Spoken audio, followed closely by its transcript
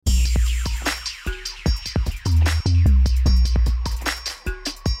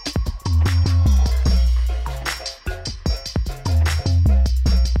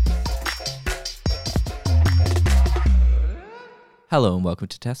Hello and welcome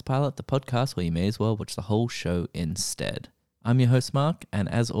to Test Pilot, the podcast where you may as well watch the whole show instead. I'm your host, Mark, and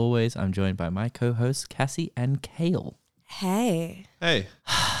as always, I'm joined by my co-hosts, Cassie and Kale. Hey. Hey.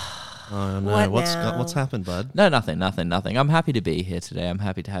 Oh no, What what's happened, bud? No, nothing. I'm happy to be here today. I'm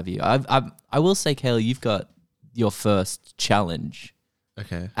happy to have you. I will say, Kale, you've got your first challenge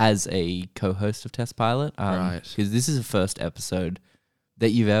Okay. as a co-host of Test Pilot. Right. Because this is the first episode that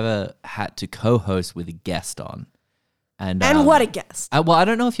you've ever had to co-host with a guest on. And what a guest. Well, I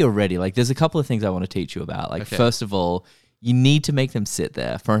don't know if you're ready. Like, there's a couple of things I want to teach you about. Like, Okay. First of all, you need to make them sit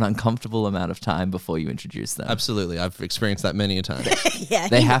there for an uncomfortable amount of time before you introduce them. Absolutely. I've experienced that many a time. Yeah,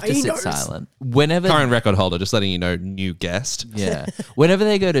 They he have to he sit knows. silent. Whenever, Current record holder, just letting you know, new guest. yeah, whenever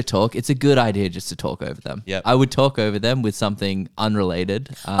they go to talk, it's a good idea just to talk over them. Yep. I would talk over them with something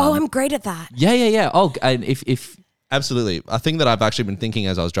unrelated. I'm great at that. Yeah. Oh, and if Absolutely. A thing that I've actually been thinking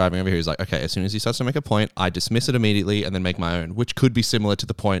as I was driving over here is like, okay, as soon as he starts to make a point, I dismiss it immediately and then make my own, which could be similar to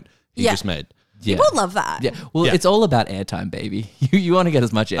the point he Yeah. just made. yeah, People love that. yeah, well, Yeah. it's all about airtime, baby. You want to get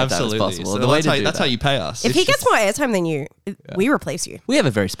as much airtime Absolutely. as possible. So The way that's to how, do that's that. how you pay us. If he gets more airtime than you, we replace you. We have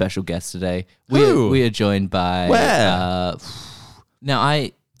a very special guest today. Who? We are joined by. Where? Now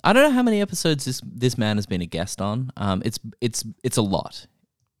I don't know how many episodes this man has been a guest on. It's a lot.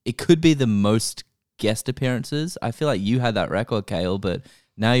 It could be the most guest appearances. I feel like you had that record, Kale, but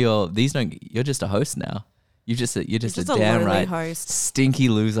now you're just a host now. You're just a Just a damn lonely right host. stinky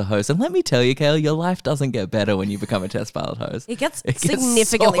loser host. And let me tell you, Kale, your life doesn't get better when you become a Test Pilot host. It gets It gets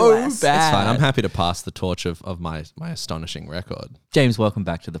significantly so worse. bad. It's fine. I'm happy to pass the torch of my astonishing record. James, welcome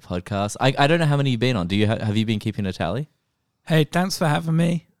back to the podcast. I don't know how many you've been on. Do you have you been keeping a tally? Hey, thanks for having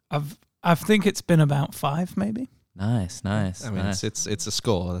me. I think it's been about 5, maybe. Nice. I mean, nice. it's a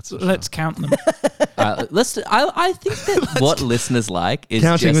score. That's for Let's count them. All right, I think that what listeners like is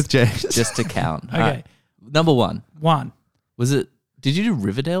Counting just, with James. just to count. Okay. All right. Number 1. 1. Did you do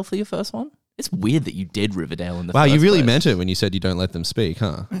Riverdale for your first one? It's weird that you did Riverdale in the Wow, first you really place. meant it when you said you don't let them speak,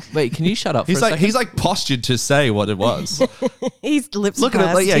 huh? Wait, can you shut up for a second? He's like postured to say what it was. He's lips Look at it.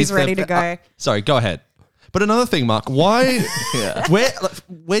 pursed. Like, yeah, he's ready to go. Sorry, go ahead. But another thing, Mark, why? Yeah.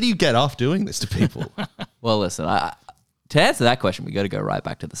 Where do you get off doing this to people? Well, listen, to answer that question, we got to go right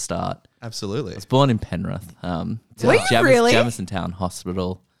back to the start. Absolutely. I was born in Penrith. Were you really? Jamison Town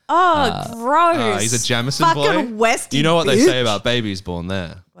Hospital. Oh, gross. He's a Jamison Fucking boy. Westie You know what they bitch. say about babies born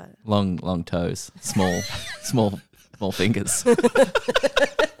there. Long toes, small fingers.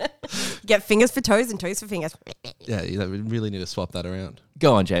 Get fingers for toes and toes for fingers. Yeah, we really need to swap that around.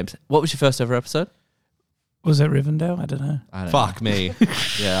 Go on, James. What was your first ever episode? Was it Rivendell? I don't know. I don't Fuck me. know.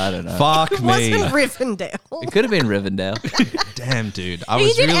 Yeah, I don't know. Fuck It me. wasn't Rivendell. It could have been Rivendell. Damn, dude. I You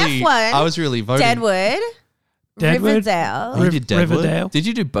was did really F1. I was really voting. Deadwood. Deadwood? Riverdale. You did Deadwood? Riverdale. Did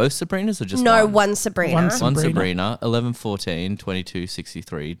you do both Sabrinas or just No, one? one Sabrina. One One Sabrina. Sabrina, 11/14,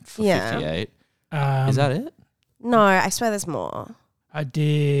 22/63 for Yeah. 58. Um, Is that it? No, I swear there's more. I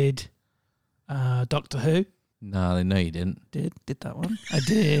did Doctor Who. No, you didn't. Did that one. I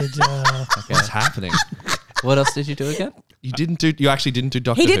did. Okay. What's happening? What else did you do again? You actually didn't do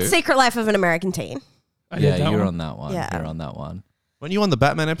Doctor He did Who? Secret Life of an American Teen. I did Yeah, that you were one. on that one. Yeah. You're on that one. Weren't you on the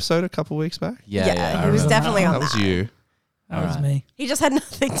Batman episode a couple weeks back? Yeah, Yeah, I he was remember. definitely on That was that. you. That was Alright. me. He just had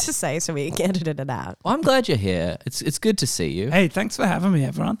nothing to say, so we edited it out. Well, I'm glad you're here. It's good to see you. Hey, thanks for having me,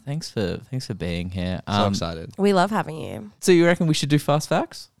 everyone. Thanks for being here. So excited. We love having you. So you reckon we should do fast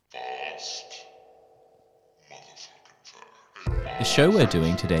facts? The show we're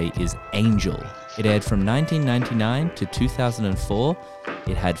doing today is Angel. It aired from 1999 to 2004.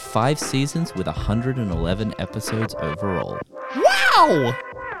 It had 5 seasons with 111 episodes overall. Wow!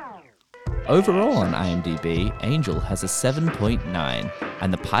 Overall on IMDb, Angel has a 7.9,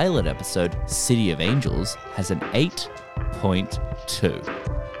 and the pilot episode, City of Angels, has an 8.2.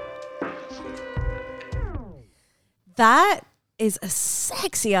 That is a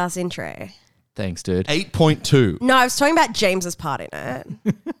sexy ass intro. Thanks, dude. 8.2. No, I was talking about James's part in it.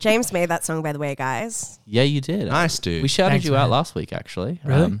 James made that song, by the way, guys. Yeah, you did. Nice, dude. We shouted Thanks, you out man. last week, actually.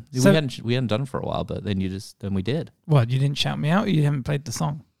 Really? We So- hadn't done it for a while, but then we did. What? You didn't shout me out? Or you haven't played the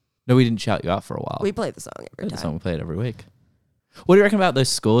song? No, we didn't shout you out for a while. We played the song every The time. song we played every week. What do you reckon about those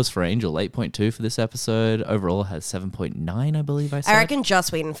scores for Angel? 8.2 for this episode. Overall has 7.9, I believe I said. I reckon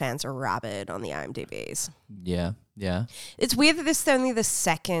Joss Whedon fans are rabid on the IMDb's. Yeah. It's weird that this is only the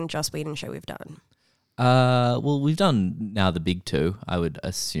second Joss Whedon show we've done. Well, we've done now the big 2, I would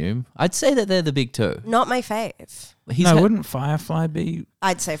assume. I'd say that they're the big 2. Not my fave. Wouldn't Firefly be?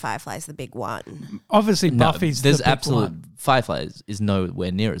 I'd say Firefly's the big one. Obviously, No, Buffy's there's the big absolute one. Firefly is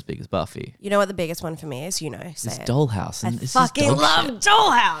nowhere near as big as Buffy. You know what the biggest one for me is? Say It's it. Dollhouse. I And it's fucking just dog love shit.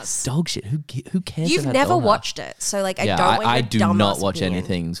 Dollhouse. Dog shit. Who cares? You've about never Dollhouse? watched it, so like I Yeah, don't want I your do dumbass not watch opinion.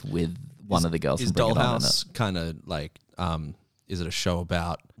 anything with one of the girls Is from Bring It On in it. Dollhouse kind of like, is it a show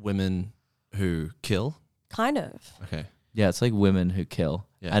about women who kill? Kind of. Okay. Yeah, it's like women who kill.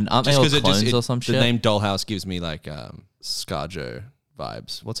 Yeah. And aren't Just they all 'cause clones or some the shit? name Dollhouse gives me like ScarJo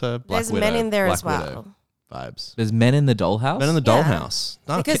vibes. What's her? Black There's Widow. men in there Black as well. Widow vibes. There's men in the dollhouse? Men in the Yeah. Dollhouse.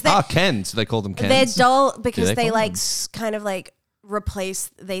 No, Because Ken. So they call them Kens. They're dull because they they call like them? kind of like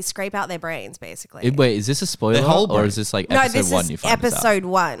they scrape out their brains basically. Wait, is this a spoiler whole or brain. is this like no, episode this 1 is you find this out? episode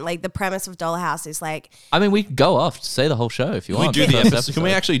 1. Like the premise of Dollhouse is like I mean, we can go off, say the whole show if you Can we want. do the First episode? Can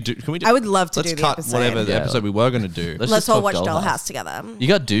we actually do? Can we? Do, I would love to let's do the cut episode. whatever the Yeah. episode we were going to do. Let's Let's just all talk watch Dollhouse. Dollhouse together. You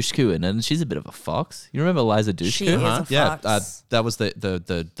got Dushku in it, and she's a bit of a fox. You remember Liza Dushku? She is. a Yeah, fox. that was the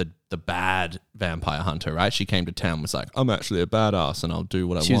bad vampire hunter, right? She came to town, was like, I'm actually a badass, and I'll do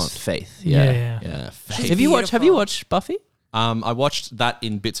what She I was want. Faith. Yeah. Yeah. Yeah, She's Have you beautiful. watched Buffy? I watched that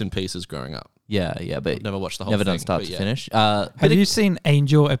in bits and pieces growing up. Yeah, but Never watched the whole never thing. done start but to yeah. finish. Have But you seen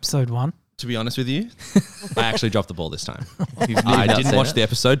Angel episode 1? To be honest with you, I actually dropped the ball this time. you've I not didn't seen watch it? the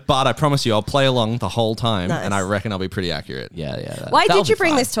episode, but I promise you I'll play along the whole time, Nice. and I reckon I'll be pretty accurate. Yeah. Why that'll did you be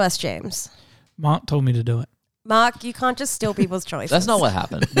bring fine. this to us, James? Mark told me to do it. Mark, you can't just steal people's choices. That's not what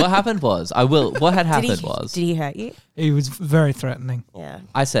happened. What happened was, what had happened was, Did he hurt you? He was very threatening. Yeah.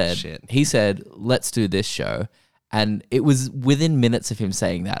 I said, Shit. he said, let's do this show. And it was within minutes of him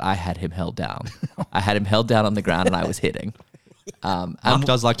saying that, I had him held down. I had him held down on the ground and I was hitting. Mark And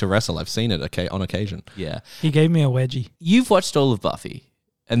does like to wrestle. I've seen it on occasion. yeah. He gave me a wedgie. You've watched all of Buffy.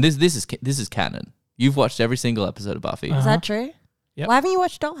 And this is canon. You've watched every single episode of Buffy. Is that true? Yep. Why haven't you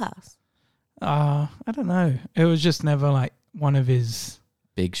watched Dollhouse? I don't know. It was just never like one of his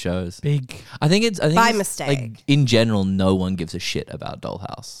Big shows. big. I think it's By mistake. Like, in general, no one gives a shit about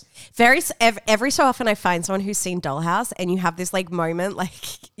Dollhouse. Every so often I find someone who's seen Dollhouse and you have this like moment like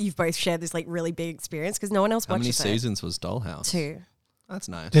you've both shared this like really big experience because no one else How many watches it. seasons was Dollhouse? 2. That's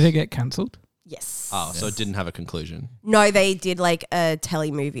nice. Did it get cancelled? Yes. Oh, so it didn't have a conclusion. No, they did like a telly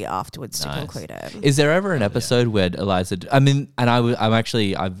movie afterwards to Nice. conclude it. Is there ever an episode where Eliza?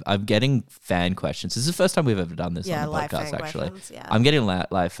 I'm getting fan questions. This is the first time we've ever done this Yeah, on the live podcast. fan Actually, questions, yeah. I'm getting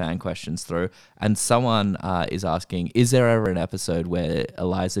live fan questions through, and someone is asking: is there ever an episode where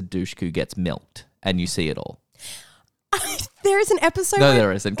Eliza Dushku gets milked, and you see it all? There is an episode No, where,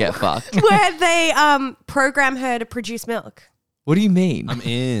 there isn't. Get fucked. where they program her to produce milk. What do you mean? I'm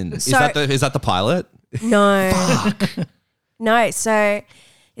in. So- is that the pilot? No. No, so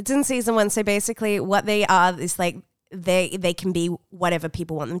it's in season 1. So basically what they are is like they can be whatever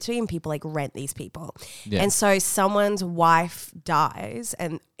people want them to be and people like rent these people. Yeah. And so someone's wife dies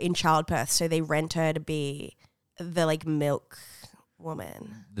and in childbirth, so they rent her to be the like milk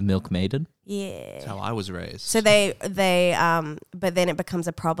woman. The Milk Maiden. Yeah. That's how I was raised. So but then it becomes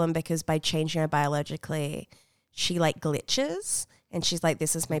a problem because by changing her biologically, she like glitches and she's like,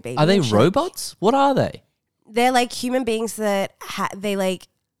 this is my baby. Are they And she, robots? What are they? They're like human beings that they like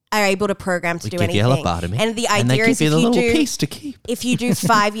are able to program to do give you a anything. lobotomy, And the And they idea give is you if the you little do piece to keep. if you do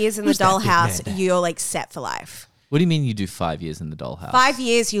 5 years in the Who's that big dollhouse, man? you're like set for life. What do you mean you do 5 years in the dollhouse? 5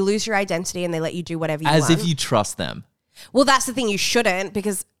 years, you lose your identity and they let you do whatever you As want. if you trust them. Well, that's the thing. You shouldn't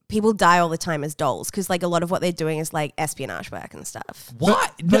because people die all the time as dolls because like a lot of what they're doing is like espionage work and stuff.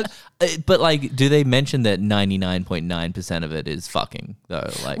 What? But like, do they mention that 99.9% of it is fucking though?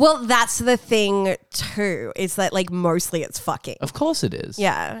 Like, Well, that's the thing too. Is that like mostly it's fucking. of course it is.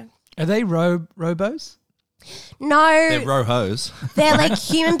 Yeah. Are they robos? No, They're rohos. they're like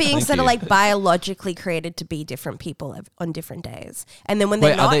human beings Thank that are you. like biologically created to be different people on different days. And then when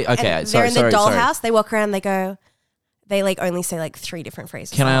they're Wait, are not, they- okay, and sorry, they're in the sorry. dollhouse, they walk around, they like only say like 3 different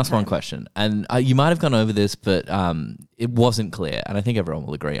phrases. Can I all the ask one time. question? And you might have gone over this, but it wasn't clear. And I think everyone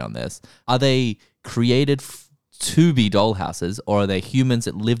will agree on this. Are they created to be dollhouses, or are they humans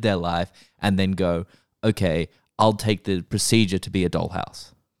that live their life and then go, okay, I'll take the procedure to be a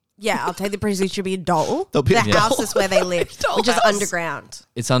dollhouse? Yeah, I'll take the procedure to be a doll. They'll be the a house doll. is where they live, which is Dollhouse. underground.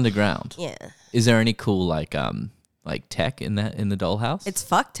 It's underground. Yeah. Is there any cool like tech in the dollhouse? It's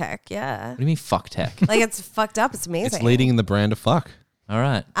fuck tech, yeah. What do you mean fuck tech? Like it's fucked up. It's amazing. It's leading in the brand of fuck. All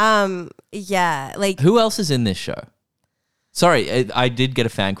right. Yeah, like Who else is in this show? Sorry, I did get a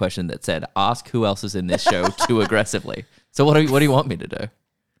fan question that said, "Ask who else is in this show too aggressively." So what do you want me to do?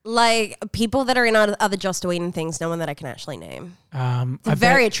 like people that are in other Joss Whedon things, no one that I can actually name. It's a I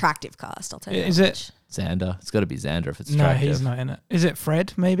very bet- attractive cast, I'll tell you. Is that it? much. Xander. It's got to be Xander if it's No, attractive. he's not in it. Is it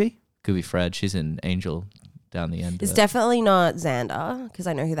Fred? Maybe. Could be Fred. She's an angel down the end. It's of it. definitely not Xander because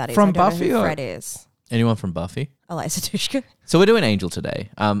I know who that is. From I don't know Buffy who or- Fred is. Anyone from Buffy? Eliza Dushku. So we're doing Angel today.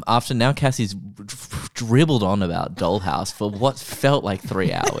 After now Cassie's dribbled on about Dollhouse for what felt like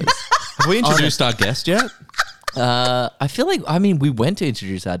 3 hours. Have we introduced our guest yet? I feel like, we went to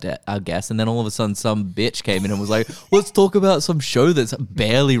introduce our guest, and then all of a sudden some bitch came in and was like, let's talk about some show that's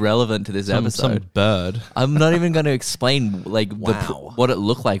barely relevant to this episode. Some bird. I'm not even going to explain Wow. what it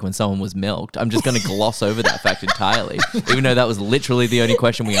looked like when someone was milked. I'm just going to gloss over that fact entirely, even though that was literally the only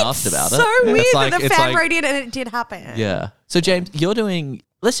question we asked about So it. weird like- that the it's fan like- wrote in and it did happen. Yeah. So James, you're doing,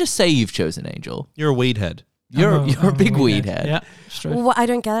 let's just say you've chosen Angel. You're a weed head. You're I'm a big weed head. Yeah, straight. Well, I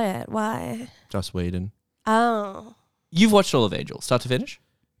don't get it. Why? Joss Whedon. Oh. You've watched all of Angel, start to finish?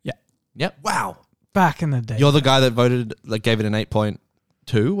 Yeah. Yep. Wow. Back in the day. You're the guy that voted, gave it an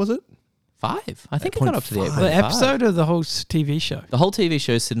 8.2, was it? 5. I think it got up to the 8.5. the episode or the whole TV show? The whole TV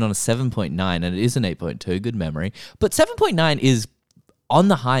show is sitting on a 7.9, and it is an 8.2. Good memory. But 7.9 is on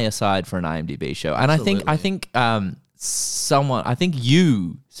the higher side for an IMDb show. And I think I think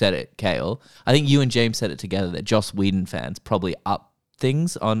you said it, Kale. I think you and James said it together that Joss Whedon fans probably up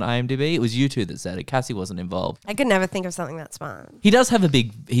things on IMDb. It was you two that said it. Cassie wasn't involved. I could never think of something that smart. He does have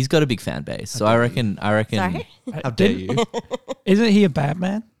he's got a big fan base. So I reckon, Sorry? How dare you? Isn't he a bad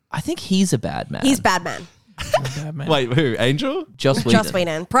man? I think he's a bad man. He's Batman. He's a bad man. Wait, who? Angel? Joss Whedon. Joss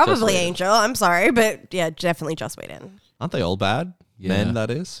Whedon. Probably Whedon. Angel. I'm sorry, but yeah, definitely Joss Whedon. Aren't they all bad? Yeah. Men,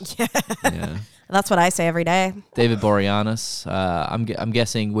 that is. Yeah. That's what I say every day. David Boreanaz. I'm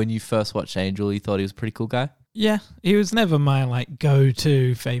guessing when you first watched Angel, you thought he was a pretty cool guy. Yeah, he was never my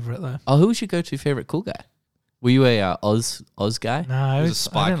go-to favorite though. Oh, who was your go-to favorite cool guy? Were you a Oz guy? No, I was a was,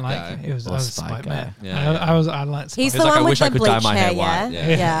 Spike I didn't guy. like it. It was, Or I was a Spike Spike guy. man. Yeah, I like Spike. He's He's the like, one I with wish I the could dye bleach my hair hair, white. yeah?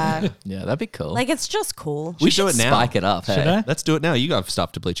 Yeah. Yeah. Yeah, that'd be cool. Like, it's just cool. We should do it now. Spike it up. Should Hey. I? Let's do it now. You got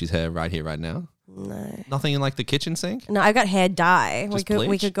stuff to bleach his hair right here, right now. No. Nothing in the kitchen sink? No, I got hair dye. Just we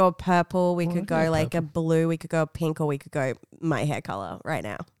bleach? could go purple, we could go go like a blue, we could go pink, or we could go my hair color right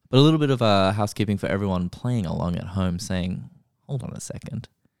now. But a little bit of housekeeping for everyone playing along at home, saying, "Hold on a second.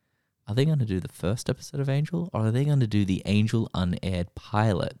 Are they going to do the first episode of Angel, or are they going to do the Angel unaired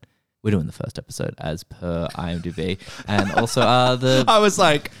pilot?" We're doing the first episode as per IMDb, and also the I was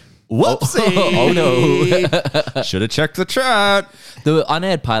like, whoopsie. oh no. Should have checked the chat. The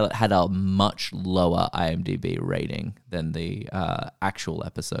unaired pilot had a much lower IMDb rating than the actual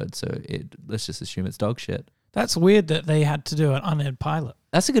episode, so let's just assume it's dog shit. That's weird that they had to do an unaired pilot.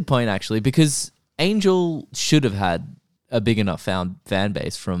 That's a good point, actually, because Angel should have had a big enough fan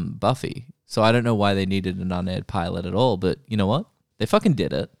base from Buffy, so I don't know why they needed an unaired pilot at all, but you know what? They fucking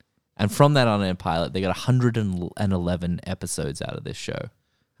did it, and from that unaired pilot, they got 111 episodes out of this show.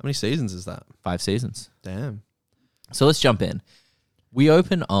 How many seasons is that? 5 seasons. Damn. So let's jump in. We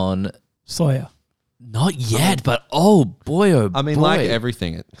open on... Sawyer. Not yet, but oh boy, I mean, boy. like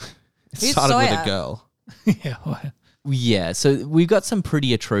everything, it Who's started with a Sawyer? girl. Yeah. Well, Yeah, so we've got some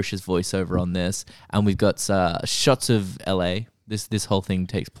pretty atrocious voiceover on this, and we've got shots of LA. This whole thing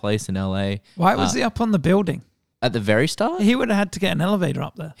takes place in LA. why was he up on the building? At the very start? He would have had to get an elevator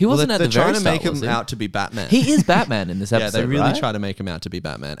up there. He wasn't at they're the very trying to start, make him was he? out to be Batman. He is Batman in this yeah, episode, they really right? try to make him out to be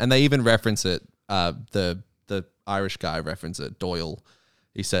Batman, and they even reference it. The Irish guy reference it. Doyle.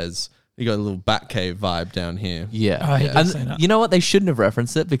 He says you got a little Batcave vibe down here. Yeah. Oh, he did say And that. you know what? They shouldn't have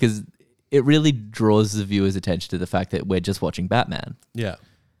referenced it because it really draws the viewer's attention to the fact that we're just watching Batman. Yeah.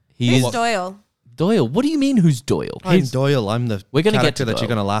 Who's He's Doyle? Doyle. What do you mean who's Doyle? I'm Doyle. I'm the We're gonna get character to that you're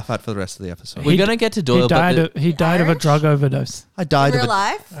Doyle. going to laugh at for the rest of the episode. We're going to get to Doyle, He died. but He died of a Irish? drug overdose. I died In of real a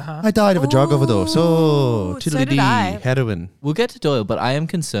life? I died of a drug overdose. Oh, Ooh, so tiddly did I. heroin. we'll get to Doyle, but I am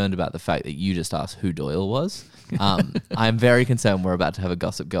concerned about the fact that you just asked who Doyle was. I'm very concerned we're about to have a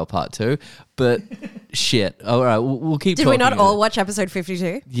Gossip Girl part 2, but shit. All right, we'll keep Did talking. we not all watch episode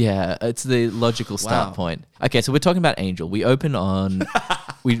 52? Yeah, it's the logical start Wow. point. Okay, so we're talking about Angel. We open on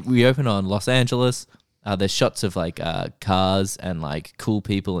we open on Los Angeles. There's shots of like cars and like cool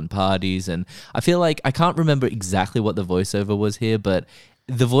people and parties, and I feel like I can't remember exactly what the voiceover was here, but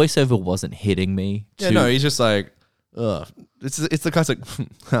the voiceover wasn't hitting me. Yeah, too- no, he's just like, ugh. It's the classic.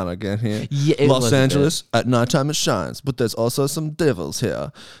 How'd I get here? Yeah, it was Los a Angeles at nighttime it shines, but there's also some devils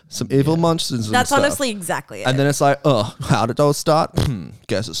here, some evil monsters. And That's stuff. honestly exactly it. And then it's like, oh, how did it all start?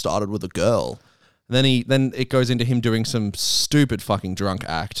 Guess it started with a girl. And then it goes into him doing some stupid fucking drunk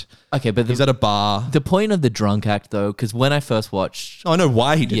act. Okay, but He's at a bar. the point of the drunk act though, because when I first watched, I know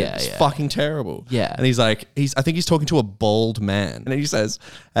why he did Yeah, it. It's yeah. fucking terrible. Yeah. And he's like, I think he's talking to a bald man. And he says,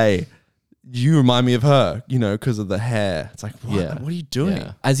 hey, you remind me of her, because of the hair. It's like, what? Yeah. What are you doing?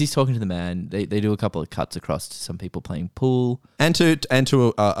 yeah, as he's talking to the man, they do a couple of cuts across to some people playing pool. And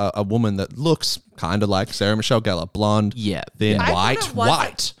to a woman that looks kind of like Sarah Michelle Gellar, blonde, Yeah, thin, yeah. white, thought it was-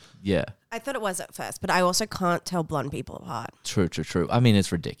 white. Yeah. I thought it was at first, but I also can't tell blonde people apart. True. I mean,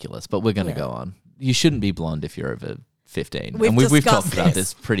 it's ridiculous, but we're going to Yeah. go on. You shouldn't be blonde if you're over 15. We've and we've discussed talked about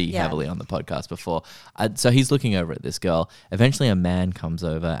this. this pretty Yeah. heavily on the podcast before. So he's looking over at this girl. Eventually, a man comes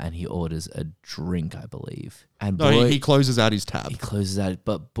over and he orders a drink, I believe. And No, boy, he closes out his tab. he closes out.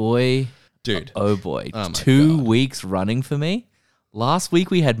 But boy, Dude. oh boy, Oh my 2 God. weeks running for me. Last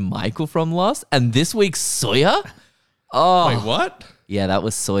week we had Michael from Lost, and this week Sawyer. Oh, Wait, what? yeah, that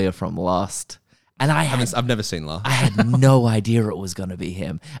was Sawyer from Lost. And I've never seen Lost. I had no idea it was going to be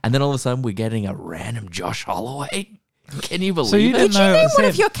him. And then all of a sudden, we're getting a random Josh Holloway. Can you believe So you it? didn't Did you know it name was one him.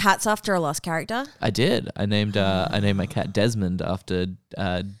 of your cats after a Lost character? I did. I named my cat Desmond after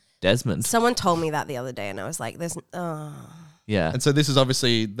Desmond. Someone told me that the other day, and I was like, "There's." Yeah. And so this is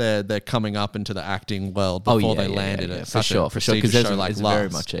obviously they're coming up into the acting world before they landed it. for sure. Because there's very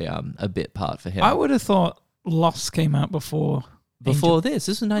Lost. much a bit part for him. I would have thought Lost came out before. Before this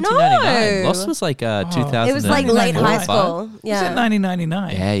was 1999. No. Lost was like 2000. It was like late high 2005. school. Was it Yeah.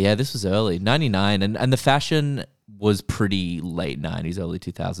 1999? Yeah, this was early 99, and the fashion was pretty late 90s, early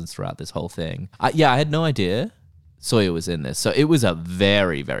 2000s throughout this whole thing. I had no idea Sawyer was in this, so it was a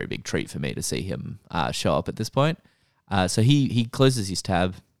very, very big treat for me to see him show up at this point. So he closes his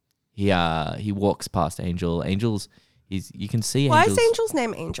tab. He walks past Angel. You can see Why Angel's. is Angel's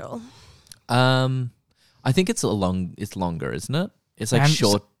name Angel? I think it's longer, isn't it? It's like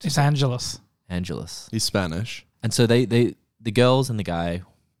short. It's Angelus. Angelus. He's Spanish. And so the girls and the guy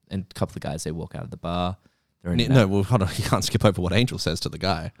and a couple of guys, they walk out of the bar. They're in No, well, hold on. You can't skip over what Angel says to the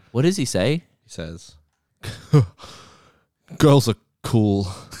guy. What does he say? He says, "Girls are cool."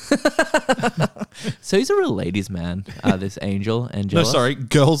 So he's a real ladies' man, this Angel. No, Angelus. sorry.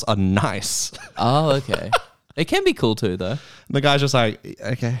 Girls are nice. Oh, okay. They can be cool too, though. The guy's just like,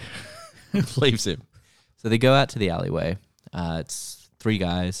 okay. Leaves him. So they go out to the alleyway. It's 3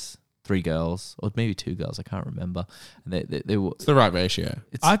 guys, 3 girls, or maybe 2 girls. I can't remember. And they were. It's the right ratio.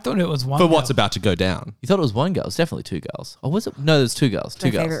 I thought it was one. For what's girl. about to go down. You thought it was 1 girl? It's definitely 2 girls. Or was it? No, there's 2 girls. 2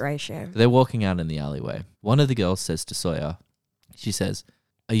 My girls. favorite ratio. They're walking out in the alleyway. One of the girls says to Sawyer, she says,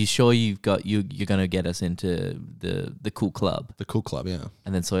 "Are you sure you're going to get us into the cool club?" The cool club, yeah.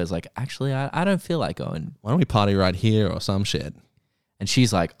 And then Sawyer's like, "Actually, I don't feel like going." Why don't we party right here or some shit? And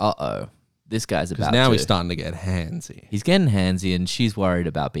she's like, "Uh-oh, this guy's Because about now to." he's starting to get handsy. He's getting handsy, and she's worried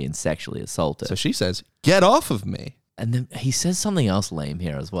about being sexually assaulted. So she says, "Get off of me." And then he says something else lame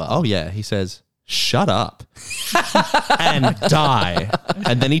here as well. Oh, yeah. He says, "Shut up and die."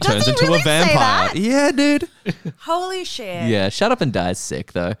 And then he turns he into really a say vampire. that? Yeah, dude. Holy shit. Yeah, shut up and die is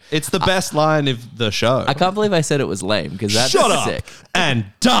sick, though. It's the best line of the show. I can't believe I said it was lame, because that's Shut up sick. and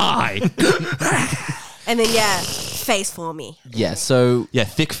die. And then, face for me. Yeah, so Yeah,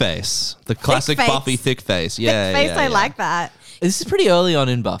 thick face. The classic face. Buffy thick face. Yeah, face, yeah, I yeah. like that. this is pretty early on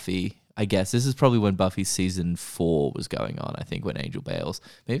in Buffy, I guess. This is probably when Buffy season 4 was going on, I think, when Angel bails.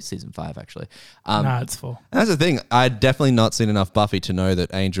 Maybe it's season 5, actually. No, it's 4. That's the thing. I'd definitely not seen enough Buffy to know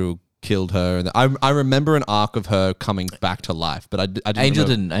that Angel killed her. And I remember an arc of her coming back to life, but I didn't Angel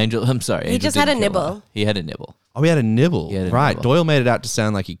remember- didn't. I'm sorry. He Angel just had didn't a kill her. nibble. He had a nibble. Oh, he had a nibble. He had a right. nibble. Doyle made it out to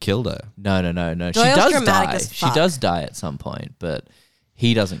sound like he killed her. No. She Doyle's does dramatic die. as She fuck. does die at some point, but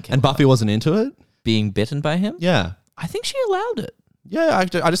he doesn't kill And Buffy her. wasn't into it? Being bitten by him? Yeah. I think she allowed it. Yeah, I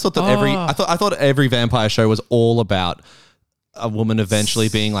just thought that I thought every vampire show was all about a woman eventually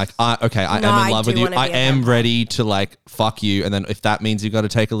being like, I am in love with you. wanna I be a am vampire. ready to like fuck you. And then if that means you got to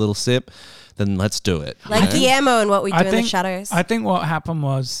take a little sip, then let's do it. Like you know? Guillermo and What We Do in the Shadows. I think what happened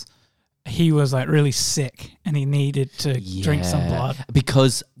was he was like really sick and he needed to drink some Yeah. blood.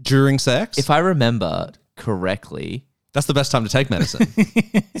 Because During sex, if I remember correctly, that's the best time to take medicine.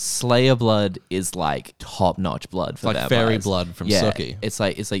 Slayer blood is like top-notch blood for like vampires. fairy blood from yeah, Sookie. It's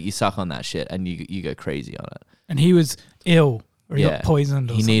like you suck on that shit and you go crazy on it. And he was ill or he Yeah. got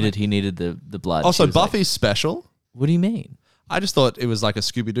poisoned or He something. needed the blood. Also, She was like, Buffy's special. what do you mean? I just thought it was like a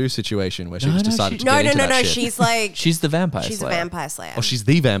Scooby-Doo situation where she No, just no, decided she- to no, get no, into no, that no. shit. She's like, She's the vampire she's a slayer. vampire slayer. Oh, she's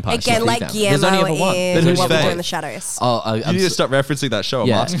the vampire. Again, slayer. like There's Guillermo only ever one. in Then What who's We Do Faye? in the Shadows. Oh, You need to stop referencing that show. I'm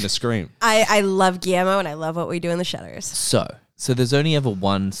Yeah. asking to scream. I love Guillermo and I love What We Do in the Shadows. So there's only ever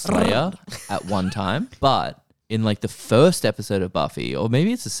one Slayer at one time, but in like the first episode of Buffy, or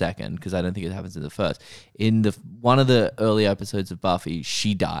maybe it's the second, because I don't think it happens in the first. In the one of the early episodes of Buffy,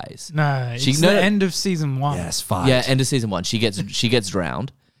 she dies. No, it's She- the no. end of season 1. Yes, fight. Yeah, end of season 1, she gets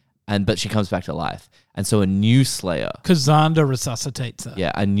drowned, but she comes back to life, and so a new Slayer, Because Xander resuscitates her.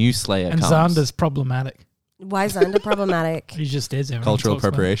 a new Slayer And comes. Xander's problematic. Why is Xander problematic? He just is. Everyone Cultural talks about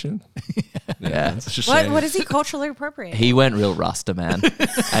it. appropriation. Yeah. It's just a shame. What is he culturally appropriate? He went real Rasta man,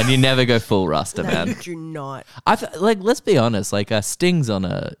 and you never go full Rasta No, man. you do not. Let's be honest, like Sting's on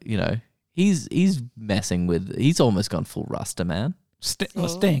a He's messing with. He's almost gone full Rasta, man.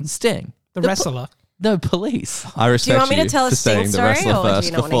 Sting, Sting, the wrestler. No, police. I respect want me to tell a for saying Sting the story, wrestler or do you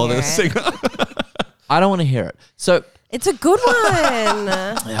first not before wanna the hear singer. I don't want to hear it. So It's a good one.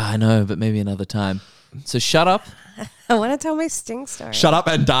 yeah, I know, but maybe another time. So shut up, I want to tell my Sting story. Shut up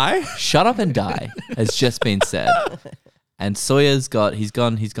and die. shut up and die has just been said. And Sawyer's he's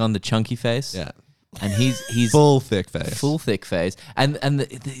gone the chunky face. Yeah. And he's Full thick face. full thick face. And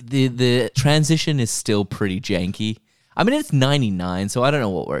the transition is still pretty janky. I mean, it's 99, so I don't know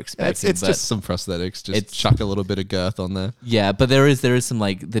what we're expecting. It's but just some prosthetics. Just it's- chuck a little bit of girth on there. yeah, but there is some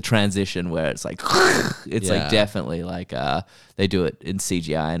like the transition where it's like it's Yeah. like definitely like they do it in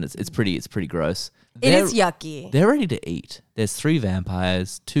CGI and it's pretty gross. It is yucky. They're ready to eat. There's 3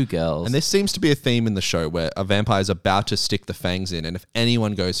 vampires, 2 girls. And this seems to be a theme in the show where a vampire is about to stick the fangs in, and if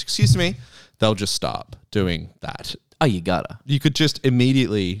anyone goes, "Excuse me," they'll just stop doing that. oh, you gotta. You could just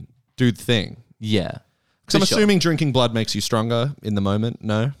immediately do the thing. Yeah. Because I'm For sure. assuming drinking blood makes you stronger in the moment.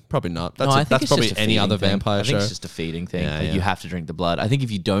 No, probably not. That's, No, I think that's it's probably just a any feeding other thing. vampire I think show. it's just a feeding thing. Yeah, Like, yeah. you have to drink the blood. I think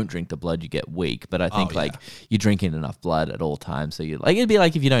if you don't drink the blood, you get weak. But I think Oh, like yeah. you're drinking enough blood at all times, so you like it'd be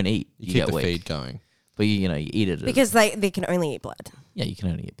like if you don't eat, you keep get the weak. feed going. But you eat it Because they can only eat blood. yeah, you can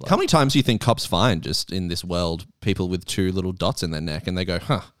only eat blood. How many times do you think cops find just in this world people with 2 little dots in their neck and they go,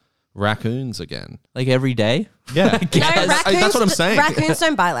 "Huh, raccoons again"? Like every day. Yeah, Raccoons, that's what I'm saying. Raccoons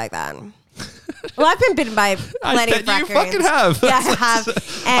don't bite like that. Well, I've been bitten by plenty of bet you raccoons. fucking have. Yeah, I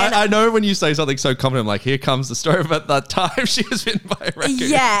have. And I know when you say something so common, I'm like, here comes the story about that time she was bitten by a raccoon.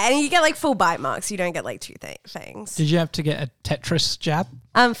 yeah, and you get like full bite marks. You don't get like 2 things. Did you have to get a Tetris jab?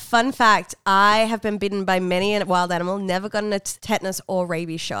 Fun fact: I have been bitten by many a wild animal. Never gotten a tetanus or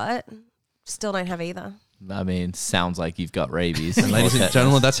rabies shot. Still don't have either. I mean, sounds like you've got rabies. Ladies and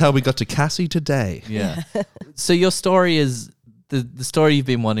gentlemen, that's how we got to Cassie today. Yeah. So your story is the story you've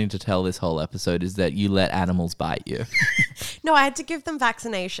been wanting to tell this whole episode is that you let animals bite you No, I had to give them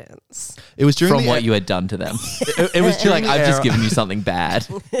vaccinations. It was during from the what you had done to them. It was during like the I've just era- given you something bad.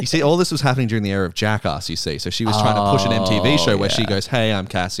 You see, all this was happening during the era of Jackass, you see. So she was trying to push an MTV show where she yeah. goes, "Hey, I'm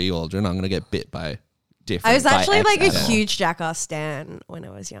Cassie Aldrin. I'm going to get bit by different." I was actually like a ex-animal. huge Jackass stan when I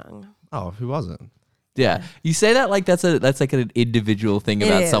was young. Oh, who wasn't? Yeah, you say that like that's like an individual thing It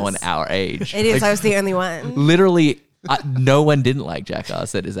about is. someone our age. It is. Like, I was the only one. literally. No one didn't like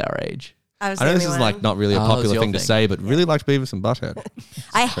Jackass that is our age. I was I the know only this is one. like not really a Oh, popular it's your thing to thing. say, but really liked Beavis and Butthead.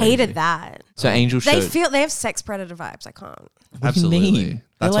 I hated that. So Angel They showed. they have sex predator vibes. I can't. What do you mean? Absolutely. They're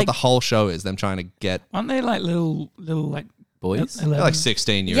That's like what the whole show is. Them trying to get Aren't they like little like boys. 11? they're like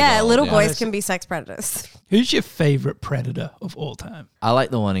 16 years Yeah, old. little yeah. boys can be sex predators. Who's your favorite predator of all time? I like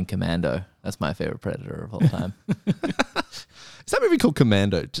the one in Commando. That's my favorite Predator of all time. Is that movie called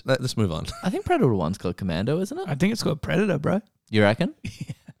Commando? Let's move on. I think Predator 1's called Commando, isn't it? I think it's called Predator, bro. You reckon?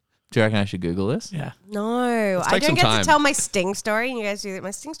 Do you reckon I should Google this? Yeah. No, I take some don't get time. to tell my Sting story, and you guys do that.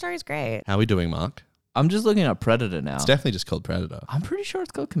 My Sting story is great. How are we doing, Mark? I'm just looking up Predator now. It's definitely just called Predator. I'm pretty sure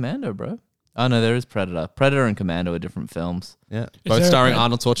it's called Commando, bro. Oh no, there is Predator. Predator and Commando are different films. Yeah. Is Both there a starring Pred-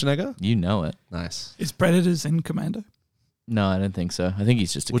 Arnold Schwarzenegger? You know it. Nice. Is Predators in Commando? No, I don't think so. I think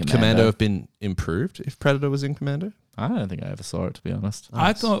he's just a Would Commando have been improved if Predator was in Commando? I don't think I ever saw it, to be honest.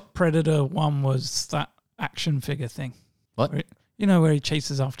 I thought Predator 1 was that action figure thing. What? You know, where he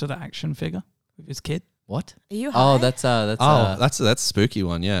chases after the action figure with his kid? What? Are you high? Oh, that's Oh, that's a spooky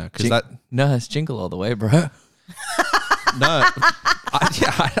one, yeah. Because that no, that's Jingle All the Way, bro. no,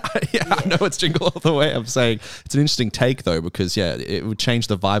 I know it's Jingle All the Way. I'm saying it's an interesting take though, because it would change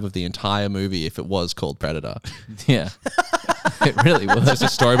the vibe of the entire movie if it was called Predator. Yeah, it really was. It's a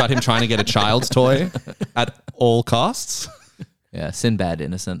story about him trying to get a child's toy at all costs. Yeah, Sinbad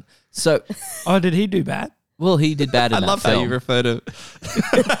innocent. So, Oh, did he do bad? well, he did bad in I that love how film. you refer to.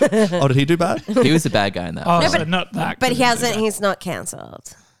 Oh, did he do bad? He was the bad guy in that. Oh, film. so not that. but he good. hasn't. He's not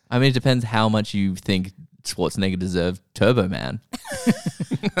cancelled. I mean, it depends how much you think Schwarzenegger deserved Turbo Man.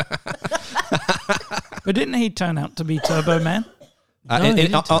 But didn't he turn out to be Turbo Man? No, he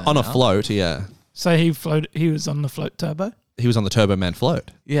didn't turn On a out. float, yeah. So he was on the float turbo? He was on the Turbo Man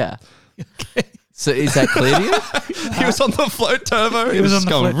float. Yeah. So is that clear to you? He was on the float turbo. He was was on the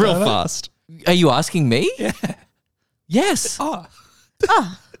going float real turbo? fast. Are you asking me? Yeah. Yes. Oh,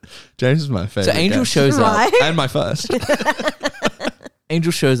 James is my favorite. So Angel guest. shows up. Right? and my first.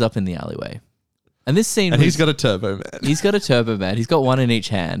 Angel shows up in the alleyway, and this scene. And was- he's got a Turbo Man. he's got a Turbo Man. He's got one in each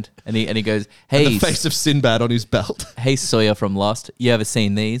hand, and he goes, And "Hey, the face of Sinbad on his belt. hey Sawyer from Lost, you ever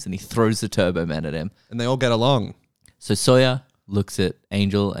seen these?" And he throws the Turbo Man at him. And they all get along. So Sawyer looks at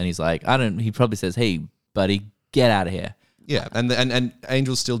Angel, and he's like, "I don't." He probably says, "Hey, buddy, get out of here." Yeah, and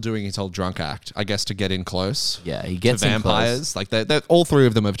Angel's still doing his whole drunk act, I guess, to get in close. Yeah, he To gets in close. vampires. Like they're all three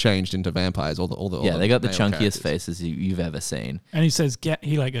of them have changed into vampires. All the Yeah, they got the male chunkiest characters. faces you've ever seen. And he says,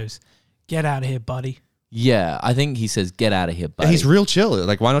 he like goes, "Get out of here, buddy." Yeah, I think he says, "Get out of here, buddy." He's real chill.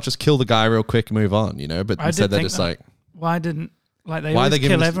 Like, why not just kill the guy real quick, and move on? You know, but I instead did they're think just that. like, Why didn't like they Why are always they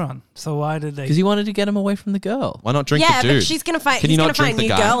giving kill us- everyone? So why did they? because he wanted to get him away from the girl. why not drink Yeah, the dude? but she's gonna find. Can He's you gonna not find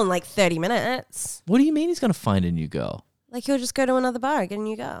drink a the new guy? girl in like 30 minutes. What do you mean he's going to find a new girl? Like he'll just go to another bar and get a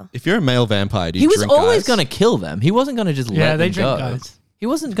new girl. If you're a male vampire, do you He was drink always guys? going to kill them. He wasn't going to just Yeah, let they them drink go. guys. He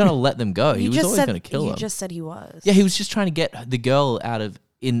wasn't going to let them go. He You was just always said going to kill you them. just said he was. Yeah, he was just trying to get the girl out of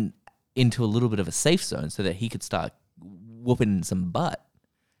into a little bit of a safe zone so that he could start whooping some butt.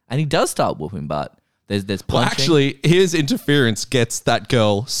 And he does start whooping butt. There's Well, punching. actually, his interference gets that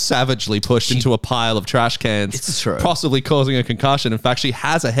girl savagely pushed into a pile of trash cans, It's true. possibly causing a concussion. In fact, she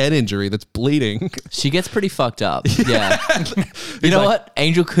has a head injury that's bleeding. She gets pretty fucked up. Yeah. You know what?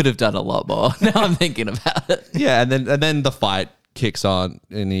 Angel could have done a lot more. Now I'm thinking about it. Yeah, and then the fight kicks on,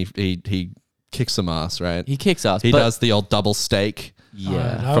 and he kicks some ass. Right? He kicks ass. He but- does the old double stake Yeah.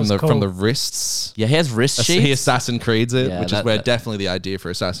 That from was the cool. from the wrists. Yeah, he has wrist sheets. He Assassin Creeds it, Yeah, which that- is where that- definitely the idea for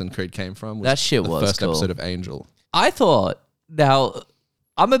Assassin Creed came from. That shit the was first cool. episode of Angel. I thought, now,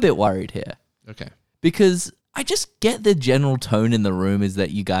 I'm a bit worried here Okay. because I just get the general tone in the room is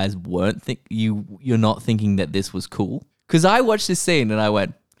that you guys weren't you're not thinking that this was cool. Because I watched this scene and I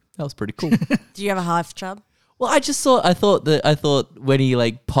went, that was pretty cool. Do you have a half chub? Well, I thought when he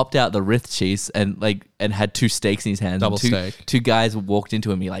like popped out the wrist cheese and had two steaks in his hands, Double and steak. two guys walked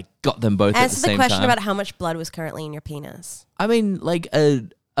into him, he like got them both at the Answer the same question time. about how much blood was currently in your penis. I mean, like a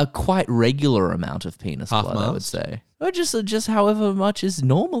quite regular amount of penis Half blood, I would mast? say, or just however much is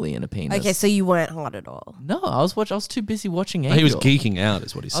normally in a penis. Okay, so you weren't hot at all. No, I was too busy watching Angel. He was geeking out,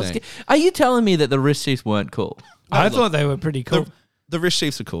 is what he's I was saying. Are you telling me that the wrist sheets weren't cool? I thought they were pretty cool, The wrist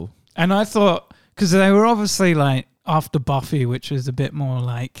sheets are cool. and I thought because they were obviously like after Buffy, which was a bit more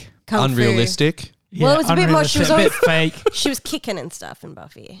like Kung fu. Unrealistic. Well, it was a bit more- she was unrealistic, a bit fake. She was kicking and stuff in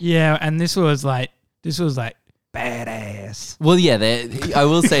Buffy. Yeah, and this was like badass. Well, yeah, I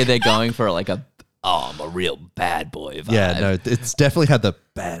will say they're going for like I'm a real bad boy vibe. Yeah, no, it's definitely had the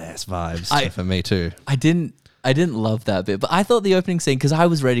badass vibes for me too. I didn't love that bit, but I thought the opening scene, because I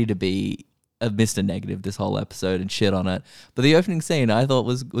was ready to be a Mr. Negative this whole episode and shit on it, but the opening scene I thought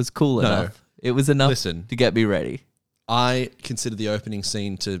was cool No. enough. It was enough Listen. to get me ready. I consider the opening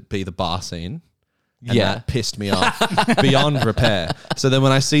scene to be the bar scene. And Yeah. that pissed me off beyond repair. So then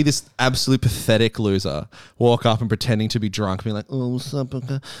when I see this absolute pathetic loser walk up and pretending to be drunk, being like, oh, what's up?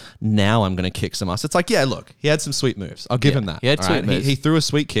 Now I'm going to kick some ass. It's like, yeah, look, he had some sweet moves. I'll give Yeah, him that. he had all sweet right? moves. He threw a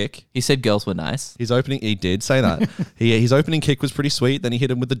sweet kick. He said girls were nice. He did say that. His opening kick was pretty sweet. Then he hit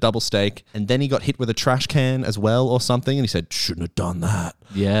him with the double stake. And then he got hit with a trash can as well or something. And he said, shouldn't have done that.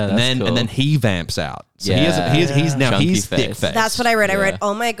 Yeah, and that's then cool. and then he vamps out. So Yeah. he's now Chunky he's thick face. face. That's what I read. I Yeah. read,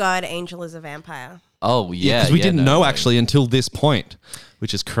 oh my God, Angel is a vampire. Oh yeah, because we yeah, didn't no, know no. actually until this point,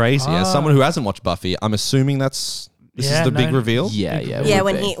 which is crazy. As someone who hasn't watched Buffy, I'm assuming this Yeah, is the big no. reveal. Yeah, yeah, it Yeah,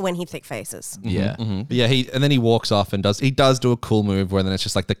 would when be. when he thick faces. Yeah. But yeah, and then he walks off and does do a cool move where then it's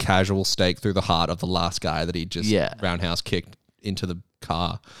just like the casual stake through the heart of the last guy that he just roundhouse kicked into the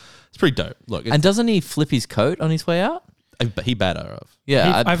car. It's pretty dope. Look, And doesn't he flip his coat on his way out? he better have.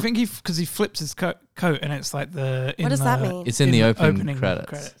 Yeah, I think because he flips his coat and it's like the. What does that mean? it's in the opening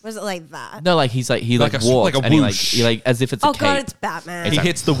credits. Was it like that? No, like he Like a- walks like a and whoosh. he like as if it's a Oh cape. God, it's Batman. He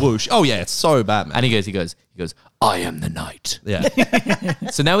hits the whoosh. Oh yeah, it's so Batman. And he goes, I am the knight. yeah,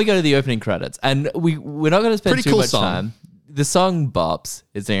 So now we go to the opening credits, and we're not going to spend Pretty too cool much song. time. The song bops.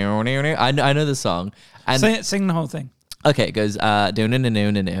 It's I know the song, and Sing the whole thing. okay, it goes no no no no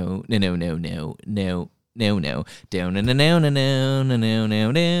no no no no no no no. No, no, down and no, no, no, no, no,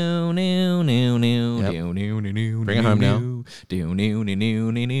 no, no, no, no, no, Yep. no, no, no, Bring it home now. no, no, no,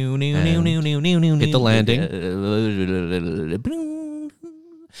 no, no, no, no, no, no, no, no, Hit the landing.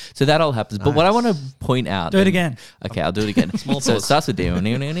 So that all happens. But what I want to point out, Do it again. Okay, I'll do it again. So it starts with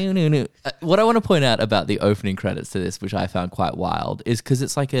what I want to point out about the opening credits to this, which I found quite wild, is because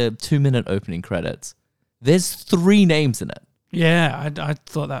it's like a 2-minute opening credits. There's 3 names in it. Yeah, I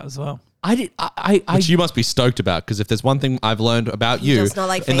thought that as well. which you must be stoked about because if there's one thing I've learned about He you does not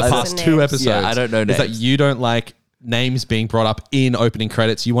like in the faces past and 2 names. episodes, Yeah, I don't know is that names. you don't like names being brought up in opening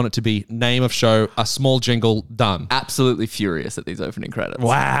credits. You want it to be name of show, a small jingle, done. absolutely furious at these opening credits.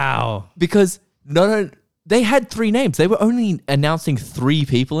 Wow. Because they had 3 names. They were only announcing 3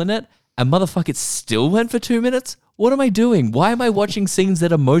 people in it, and motherfucker, it still went for 2 minutes. What am I doing? Why am I watching scenes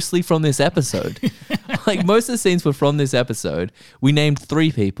that are mostly from this episode? Like most of the scenes were from this episode. We named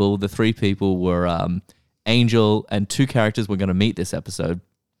 3 people. The 3 people were Angel, and 2 characters we're going to meet this episode.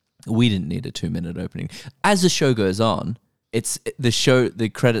 We didn't need a 2-minute opening. As the show goes on,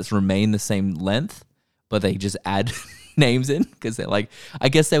 the credits remain the same length, but they just add names in because they're like, I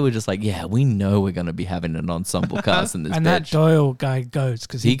guess they were just like, yeah, we know we're going to be having an ensemble cast in this. And bitch. that Doyle guy goes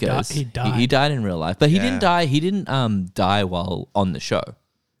because he goes. He died. He died in real life, but he Yeah. didn't die. He didn't die while on the show.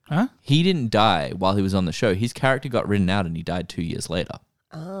 Huh? He didn't die while he was on the show. His character got written out, and he died 2 years later.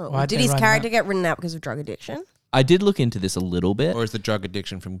 Oh, Why'd did they his write him character out? get written out because of drug addiction? I did look into this a little bit. Or is the drug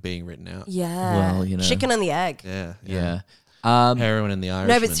addiction from being written out? Yeah. Well, you know. Chicken and the egg. Yeah. Yeah. Heroin in the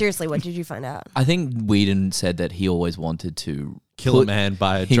Irishman. No, but seriously, what did you find out? I think Whedon said that he always wanted to Kill a man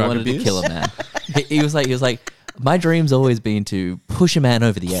by He drug wanted abuse. to kill a man. he was like, my dream's always been to push a man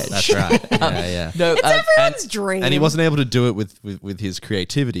over the edge. That's right. Yeah. No, It's everyone's dream. And he wasn't able to do it with his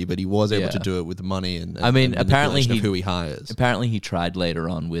creativity, but he was able Yeah. to do it with money and I mean, and apparently manipulation he- of who he hires. apparently he tried later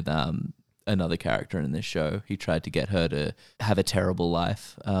on with another character in this show. He tried to get her to have a terrible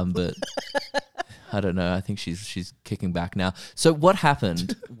life, but I don't know. I think she's kicking back now. So what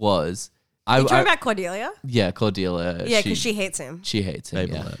happened was, you talking about Cordelia? yeah, Cordelia. Yeah, because she hates him. she hates him.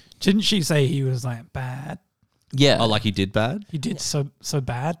 Fable Yeah. it. Didn't she say he was like bad? Yeah. Oh, like he did bad? You did so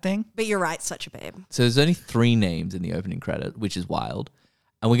bad thing? But you're right, such a babe. So there's only 3 names in the opening credit, which is wild.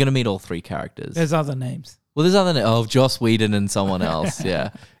 And we're going to meet all 3 characters. There's other names. Well, there's other Joss Whedon and someone else.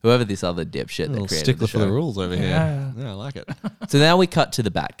 Yeah. Whoever this other dipshit that Little created stickler the for the show. rules over here. Yeah. Yeah, I like it. So now we cut to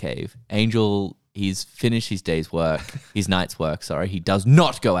the Batcave. Angel, he's finished his day's work, his night's work, sorry. He does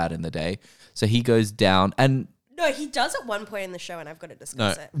not go out in the day. So he goes down, and No, he does at one point in the show, and I've got to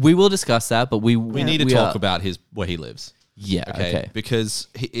discuss No. it. we will discuss that, but we We need to talk about where he lives. Yeah, okay. Because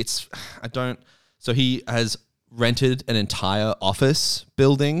so he has rented an entire office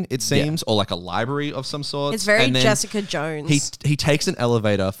building, it seems, or like a library of some sort. It's very And then Jessica Jones. He takes an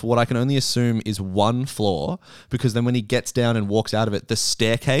elevator for what I can only assume is 1 floor, because then when he gets down and walks out of it, the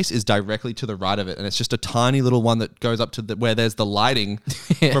staircase is directly to the right of it, and it's just a tiny little one that goes up to where there's the lighting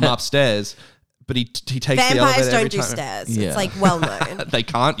from upstairs. But he takes the Vampires elevator don't every do time. stairs. Yeah. It's like well known. They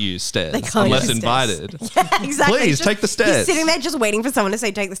can't use stairs They can't unless use stairs. invited. Yeah, exactly. Please, Just- take the stairs. He's sitting there just waiting for someone to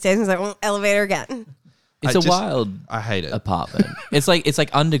say take the stairs, and he's like, oh, elevator again. It's I wild I hate it. apartment. It's like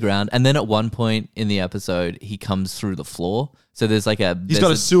underground, and then at one point in the episode, he comes through the floor. So there's like He's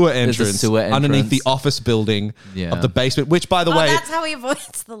got a sewer entrance underneath the entrance. office building Yeah. of the basement, which, by the Oh, way, that's how he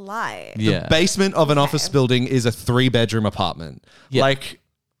avoids the light. Yeah, basement of an office building is a 3-bedroom apartment. Yeah. Like,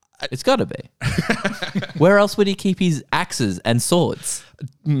 it's got to be. Where else would he keep his axes and swords?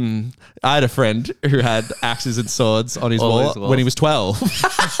 I had a friend who had axes and swords on his All wall his walls. when he was 12.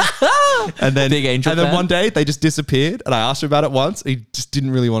 And then, Big Angel and then fan? one day they just disappeared, and I asked him about it once. He just didn't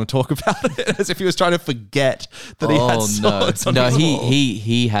really want to talk about it, as if he was trying to forget that he had swords on his wall.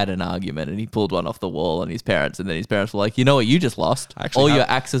 he had an argument and he pulled one off the wall on his parents, and then his parents were like, you know what, you just lost actually all have- your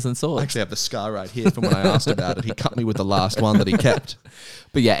axes and I swords. actually have the scar right here from when I asked about it. He cut me with the last one that he kept.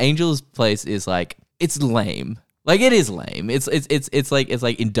 But yeah, Angel's place is like, it's lame. Like, it is lame. It's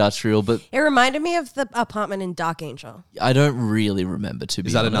like industrial, but It reminded me of the apartment in Dark Angel. I don't really remember, to be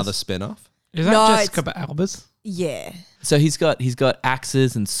Is that honest. another spin-off? Is that No, Jessica Alba's? Yeah. So he's got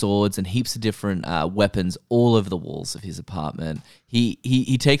axes and swords and heaps of different weapons all over the walls of his apartment.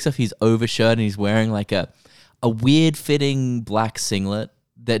 He takes off his overshirt and he's wearing like a weird fitting black singlet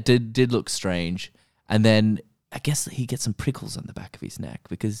that did look strange. And then I guess he gets some prickles on the back of his neck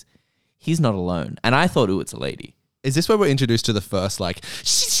because he's not alone. And I thought, it's a lady. Is this where we're introduced to the first like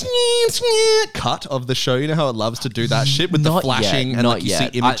cut of the show? You know how it loves to do that shit with the Not flashing yet, and not like you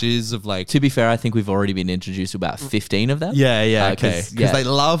yet. see images of like To be fair, I think we've already been introduced to about 15 of them. yeah, okay, 'cause, because yeah. they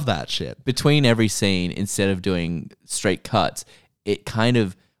love that shit. Between every scene, instead of doing straight cuts, it kind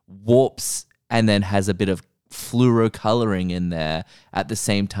of warps and then has a bit of fluoro coloring in there at the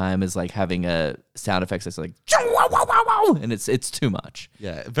same time as like having a sound effects that's like and it's too much.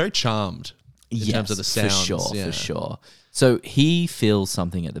 Yeah, very charmed in terms of the for sounds. for sure. So he feels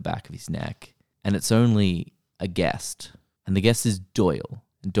something at the back of his neck, and it's only a guest, and the guest is Doyle.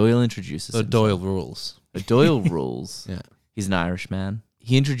 And Doyle introduces The himself. Doyle rules. Doyle rules. Yeah. He's an Irishman.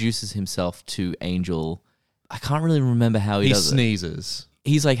 He introduces himself to Angel. I can't really remember how he He does it. sneezes.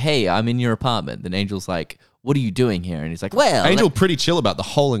 He's like, hey, I'm in your apartment. Then Angel's like, what are you doing here? And he's like, well, Angel pretty chill about the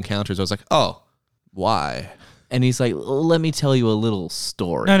whole encounter. So I was like, oh, why? and he's like, let me tell you a little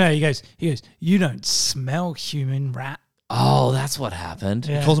story. No, he goes, you don't smell human rat. Oh, that's what happened.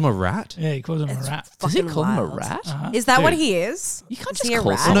 Yeah. He calls him a rat? Yeah, he calls him a rat. Does he Fucking call him a wild. rat? Is that what Dude. he is? You can't Is just he a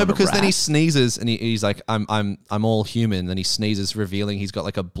call rat? someone No, a because then he rat. sneezes and he's like, I'm all human. Then he sneezes, revealing he's got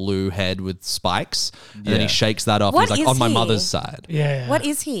like a blue head with spikes. And then Yeah. he shakes that off. What And he's like, is on my he? mother's side. Yeah. What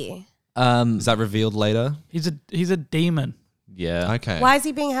is he? Is that revealed later? He's a demon Yeah. Okay. Why is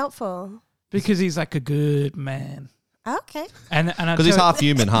he being helpful? because he's like a good man. Okay. And Because he's half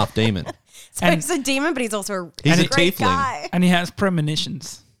human, half demon. So And- he's a demon, but he's also a He's a great tiefling. guy. and he has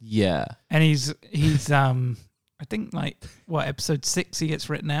premonitions. Yeah. And he's I think like what, episode 6 he gets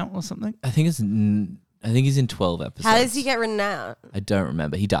written out or something. I think he's in 12 episodes. How does he get written out? I don't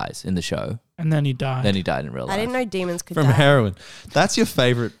remember. He dies in the show. And then he died. Then he died in real life. I didn't know demons could From die. heroin. That's your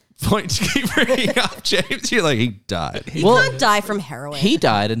favorite point to keep bringing up, James. You're like, he died. You can't die from heroin. He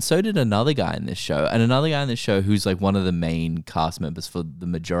died, and so did another guy in this show. And another guy in this show who's like one of the main cast members for the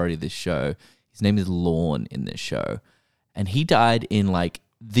majority of this show. His name is Lorne in this show. And he died in like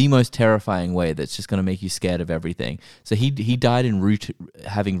the most terrifying way that's just going to make you scared of everything. So he died in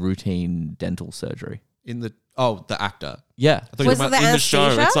having routine dental surgery. The actor. Yeah. I thought Was you it were the in the show.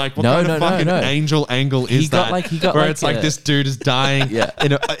 anesthesia? It's like, what No, kind no, of no, fucking no. angel angle is He got that? like- he got where like it's like a- this dude is dying Yeah.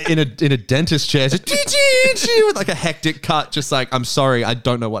 in a dentist chair, just with like a hectic cut, just like, I'm sorry, I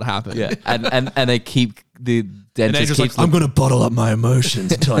don't know what happened. Yeah. And they keep the And dentist Angel's keeps like, I'm going to bottle up my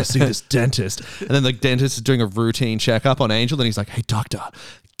emotions until I see this dentist. And then the dentist is doing a routine checkup on Angel. And he's like, hey, doctor.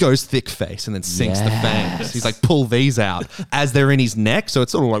 Goes thick face and then sinks the fangs. He's like, pull these out as they're in his neck. So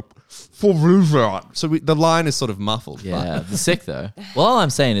it's sort of like, pull these out. So the line is sort of muffled. Yeah, the sick though. Well, all I'm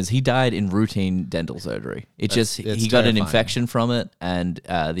saying is he died in routine dental surgery. He it's got an terrifying. infection from it, and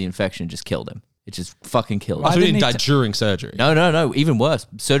the infection just killed him. It just fucking killed I him. thought he didn't didn't he die during surgery. No. Even worse.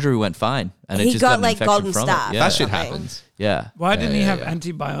 Surgery went fine, and it He just got, got an like, infection golden from staph. it. Yeah. That shit Something. happens. Yeah. Why didn't he Yeah, have yeah.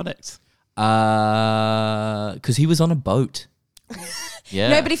 antibiotics? Because he was on a boat. Yeah.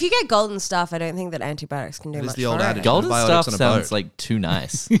 No, but if you get golden stuff, I don't think that antibiotics can do That is much the old for adage. it. golden Antibiotics stuff on a sounds boat. like too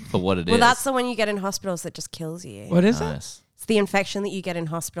nice for what it is. Well, that's the one you get in hospitals that just kills you. What is it? nice. It's the infection that you get in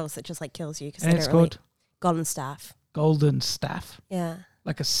hospitals that just like kills you because And they it's don't really called golden staph. golden staph, Yeah,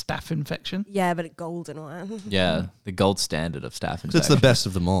 like a staph infection. yeah, but a golden one. Yeah, the gold standard of staph infection. It's the best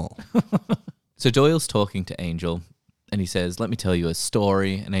of them all. So Doyle's talking to Angel, and he says, "Let me tell you a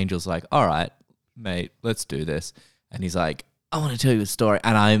story." And Angel's like, "All right, mate, let's do this." And he's like, "I want to tell you a story,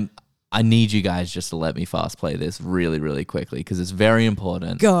 and I need you guys just to let me fast play this really, really quickly because it's very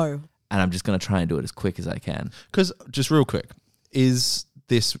important, Go. and I'm just gonna try and do it as quick as I can." Because, just real quick,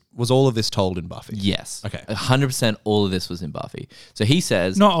 was all of this told in Buffy? Yes, Okay. 100%. All of this was in Buffy. So he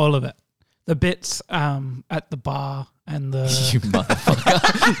says, Not all of it. The bits at the bar and the "You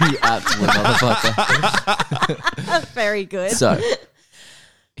motherfucker, you absolute motherfucker." Very good. So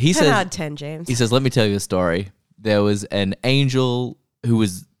he 10 says, out of 10, James. He says, "Let me tell you a story. There was an angel who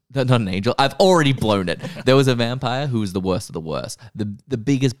was not an angel. I've already blown it. There was a vampire who was the worst of the worst. The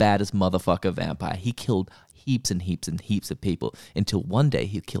biggest, baddest motherfucker vampire. He killed heaps and heaps and heaps of people until one day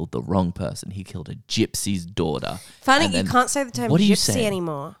he killed the wrong person. He killed a gypsy's daughter. Funny, And you then- can't say the term What are you gypsy saying?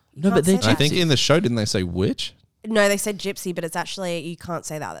 anymore. You No, but can't they're say I that. think in the show, didn't they say witch? No, they said gypsy, but it's actually, you can't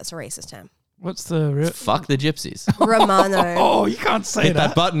say that. That's a racist term. what's the real? Fuck the gypsies. Romano. Oh, you can't say Hit that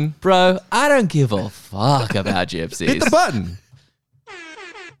that. button. Bro, I don't give a fuck about gypsies. Hit the button.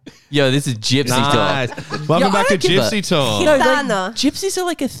 Yo, this is gypsy Nice. talk. Welcome I back to don't give a- Gypsy Talk. No, like, Gitana. gypsies are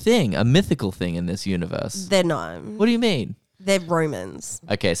like a thing, a mythical thing in this universe. They're not. What do you mean? They're Romans.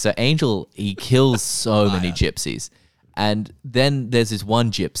 Okay, so Angel, he kills so many gypsies. And then there's this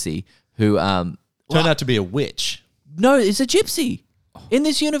one gypsy who Turned out to be a witch. no, it's a gypsy. In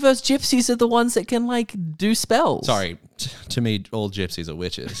this universe, gypsies are the ones that can like do spells. Sorry, to me, all gypsies are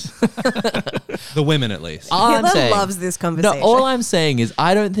witches. The women, at least. All I'm Hitler saying, loves this conversation. No, all I'm saying is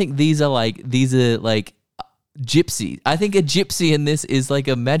I don't think these are like gypsy. I think a gypsy in this is like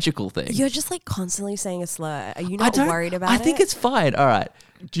a magical thing. You're just like constantly saying a slur. Are you I not don't- worried about it? I think it's fine. All right.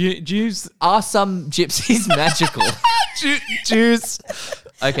 Jews. Are some gypsies magical? Jews.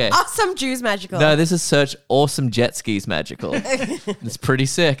 Okay. Are some Jews magical? No, this is search awesome jet skis magical. It's pretty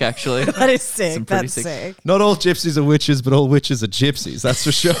sick, actually. that is sick. Some pretty That's sick- sick. Not all gypsies are witches, but all witches are gypsies. That's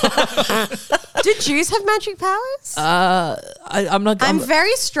for sure. Do Jews have magic powers? I'm not. I'm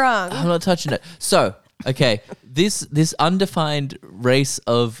very strong. I'm not touching it. So, okay, this undefined race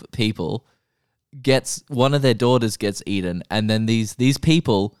of people gets one of their daughters gets eaten, and then these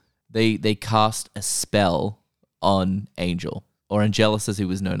people they cast a spell on Angel, or Angelus as he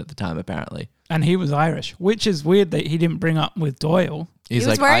was known at the time, apparently. And he was Irish, which is weird that he didn't bring up with Doyle. He's He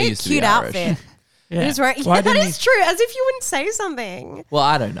was like, I wearing a used to be cute Irish. outfit. Yeah. He was wearing, Why yeah, that didn't is true. As if you wouldn't say something. Well,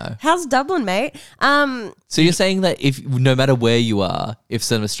 I don't know. How's Dublin, mate? So you're saying that if no matter where you are, if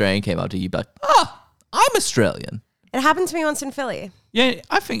some Australian came up to you, you'd be like, I'm Australian. It happened to me once in Philly. Yeah,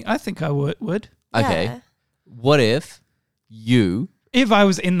 I think I would. Okay. Yeah. What if you If I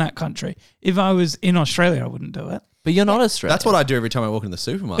was in that country. If I was in Australia, I wouldn't do it. But you're not Australian. That's what I do every time I walk in the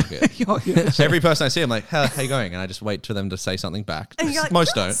supermarket. Every person I see, I'm like, how you going? And I just wait for them to say something back. And you're like,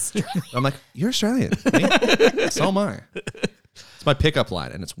 Most "You're don't. Australian." I'm like, you're Australian. Me? So am I. It's my pickup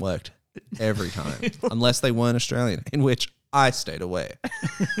line, and it's worked every time. Unless they weren't Australian, in which I stayed away.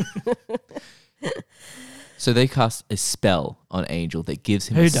 So they cast a spell on Angel that gives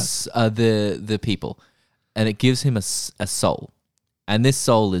him Who does? The people, and it gives him a soul. And this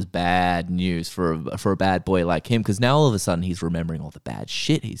soul is bad news for a bad boy like him, because now all of a sudden he's remembering all the bad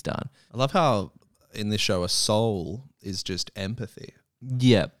shit he's done. I love how in this show a soul is just empathy.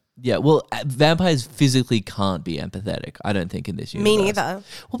 Yeah. Yeah, well, vampires physically can't be empathetic, I don't think, in this universe. Me neither.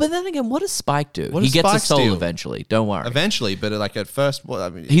 Well, but then again, what does Spike do? What He does gets a Spike soul steal? eventually, don't worry. Eventually, but like at first, well, I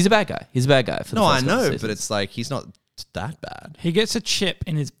mean, He's a bad guy. He's a bad guy. For the no, first I couple know, seasons. but it's like he's not that bad. He gets a chip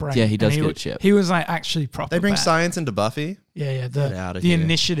in his brain. Yeah, he does and get a chip. He was like actually proper They bring bad. science into Buffy. Yeah, Get outta the here.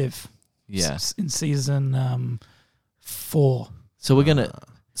 initiative. Yeah. In season 4. So we're going to...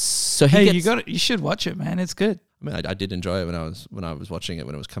 So he Hey, gets... you should watch it, man. It's good. I mean, I did enjoy it when I was watching it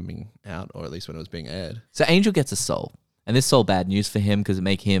when it was coming out, or at least when it was being aired. So Angel gets a soul. And this soul bad news for him because it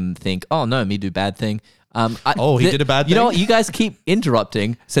make him think, oh, no, me do bad thing. He did a bad You know thing? what? You guys keep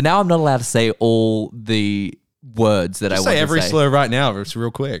interrupting. So now I'm not allowed to say all the words that Just I want say every to say. slur right now. It's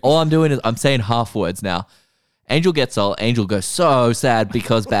real quick. All I'm doing is I'm saying half words now. Angel gets soul. Angel goes so sad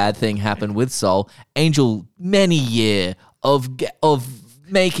because bad thing happened with soul. Angel many year of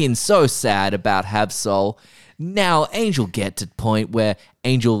making so sad about have soul. Now Angel get to point where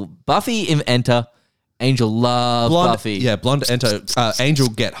Buffy enter. Angel love Buffy. Yeah, blonde enter. Angel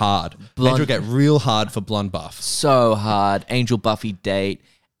get hard. Blonde- Angel get real hard for blonde buff. So hard. Angel Buffy date.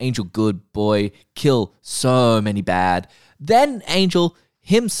 Angel good boy. Kill so many bad. Then Angel,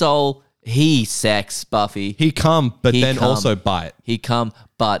 him soul, he sex Buffy. He come, but He then come. also bite. He come,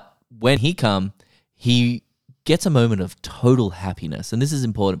 but when he come, he gets a moment of total happiness. And this is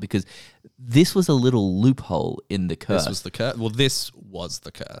important because this was a little loophole in the curse. This was the curse. Well, this was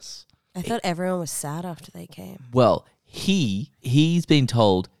the curse. I thought everyone was sad after they came. Well, he's been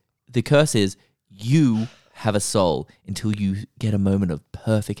told the curse is you have a soul until you get a moment of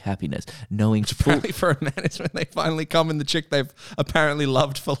perfect happiness, knowing full, Apparently, for a man, it's when they finally come in the chick they've apparently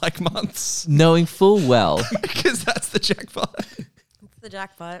loved for like months. knowing full well. Because that's the jackpot. It's the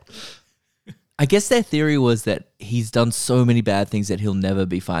jackpot. I guess their theory was that he's done so many bad things that he'll never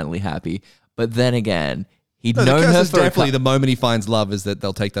be finally happy. But then again, he'd No, the known curse her is for a definitely cou- the moment he finds love is that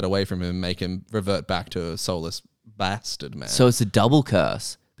they'll take that away from him and make him revert back to a soulless bastard man. So it's a double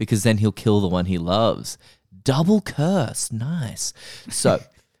curse because then he'll kill the one he loves. Double curse. Nice. So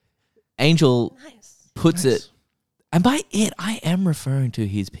Angel Nice. puts it, and by it, I am referring to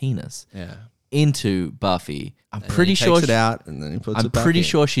his penis yeah. into Buffy. I'm And then pretty he sure takes it out and then he puts I'm it back pretty in.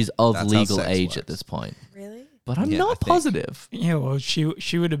 sure she's of That's how legal sex age works. at this point, Really? but I'm Yeah, I not think. positive. Yeah, well, she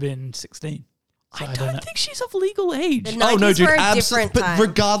would have been 16. So I don't know. don't think she's of legal age. The Oh no, 90s dude! were a Absolutely. different But time.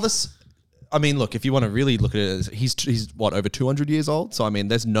 regardless, I mean, look, if you want to really look at it as he's what, over 200 years old. So I mean,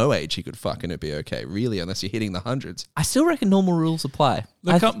 there's no age he could fuck and it'd be okay, really, unless you're hitting the hundreds. I still reckon normal rules apply.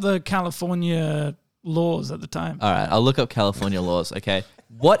 Look up the California laws at the time. All right, I'll look up California laws. Okay,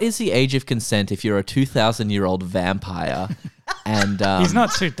 what is the age of consent if you're a 2,000-year-old vampire? And He's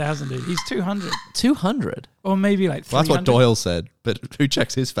not 2,000, dude. He's 200. 200. Or maybe like 300. Well, that's what Doyle said, but who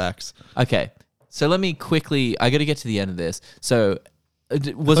checks his facts? Okay, so let me quickly. I got to get to the end of this. So, was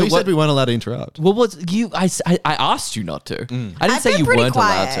Oh, it you what? said we weren't allowed to interrupt. What was you? I asked you not to. I didn't I've say been you pretty weren't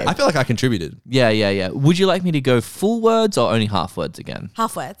quiet. allowed to. I feel like I contributed. Yeah. Would you like me to go full words or only half words again?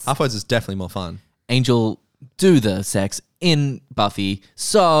 Half words. Halfwords is definitely more fun. Angel do the sex in Buffy.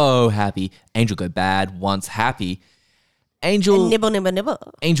 So happy. Angel go bad. Once happy. Angel And nibble, nibble,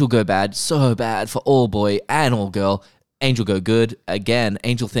 nibble. Angel go bad. So bad for all boy and all girl. Angel go good again.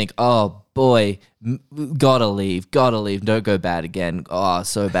 Angel think, oh boy, gotta leave. Don't go bad again. Oh,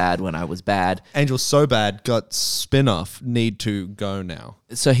 so bad when I was bad. Angel's so bad, got spin-off, need to go now.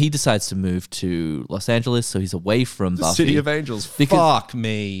 So he decides to move to Los Angeles. So he's away from The Buffy. City of Angels. Because- Fuck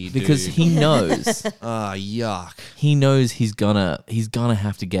me, dude. because he knows Ah, yuck. he knows he's gonna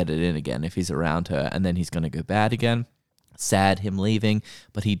have to get it in again if he's around her, and then he's gonna go bad again. Sad him leaving,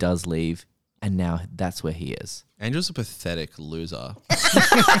 but he does leave, and now that's where he is. Angel's a pathetic loser.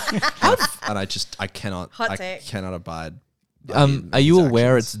 And I cannot Hot take. abide. Are you his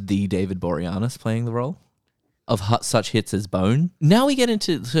aware actions. it's the David Boreanaz playing the role of such hits as Bone? Now we get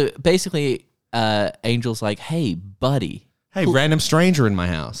into so basically, Angel's like, "Hey, buddy, Hey, random stranger in my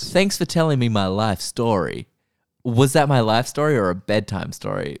house. thanks for telling me my life story. Was that my life story or a bedtime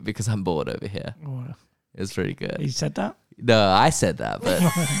story? Because I'm bored over here. Oh, It was pretty good. he said that? No, I said that, but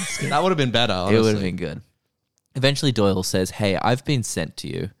That would have been better, honestly. it would have been good. Eventually, Doyle says, "Hey, I've been sent to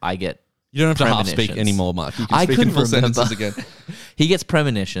you. I get." You don't have to half speak premonitions. anymore, Mark. You can I speak in couldn't full remember. sentences again. He gets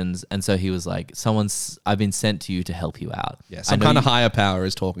premonitions, and so he was like, I've been sent to you to help you out." Yeah, some kind of higher power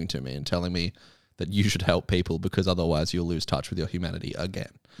is talking to me and telling me that you should help people because otherwise you'll lose touch with your humanity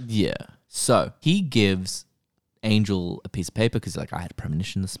again. Yeah. So he gives Angel a piece of paper because like, I had a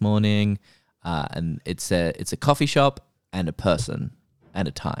premonition this morning, and it's a coffee shop and a person and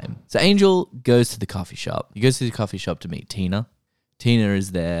a time. So Angel goes to the coffee shop. He goes to the coffee shop to meet Tina. Tina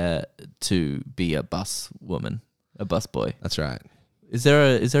is there to be a bus woman, a bus boy. That's right. Is there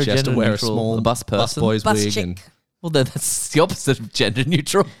a She has to gender wear a neutral small bus person? boy's Bus wig. chick. And, Well, then that's the opposite of gender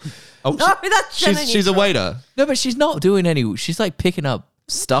neutral. oh, No, that's gender she's a neutral. waiter. No, but she's not doing any. She's like picking up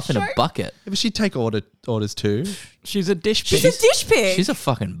stuff in a bucket. Yeah, but she'd take orders too. She's a dish She's pig. a dish pig. She's a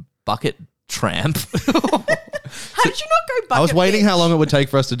fucking bucket tramp. How did you not go bucket I was waiting bitch? how long it would take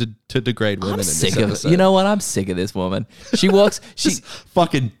for us to degrade women I'm in this sick of it. episode. You know what? I'm sick of this woman. She walks. Just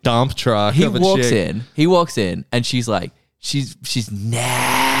fucking dump truck. He of a walks chick. in. He walks in, and she's like, she's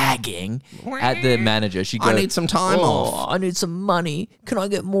nagging at the manager. She goes, I need some time off. I need some money. Can I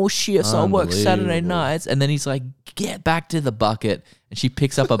get more shifts? I work Saturday Unbelievable. nights. And then he's like, get back to the bucket. And she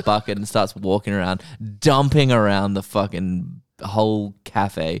picks up a bucket and starts walking around, dumping around the fucking whole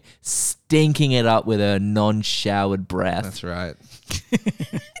cafe, stinking it up with her non-showered breath. That's right.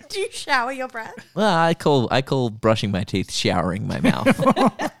 Do you shower your breath? Well, I call brushing my teeth showering my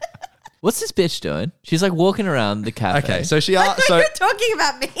mouth. What's this bitch doing? She's like walking around the cafe. Okay, so she I are thought so you were talking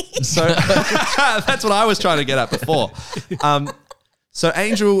about me. so that's what I was trying to get at before. So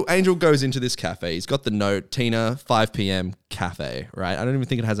Angel goes into this cafe. He's got the note, Tina, 5 p.m. cafe, right? I don't even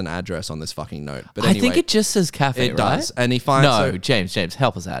think it has an address on this fucking note. But anyway, I think it just says cafe, it right? does. And he finds No, so- James,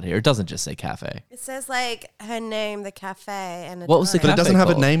 help us out here. It doesn't just say cafe. It says like her name, the cafe, and a What was the time. but it doesn't have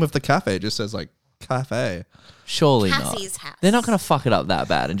a called? name of the cafe. It just says like cafe. Surely Cassie's not. house. They're not going to fuck it up that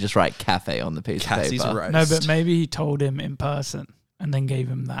bad and just write cafe on the piece Cassie's of paper. roast. No, but maybe he told him in person and then gave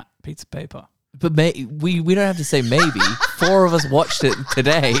him that piece of paper. But we don't have to say maybe. 4 of us watched it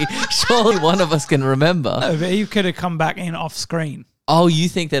today. Surely one of us can remember. No, but he could have come back in off screen. Oh, you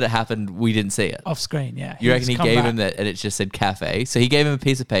think that it happened? We didn't see it. Off screen, yeah. You reckon He's he come gave back. him that and it just said cafe? So he gave him a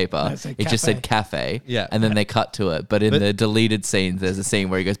piece of paper. it said It just said cafe. Yeah. And then they cut to it. But in the deleted scenes, there's a scene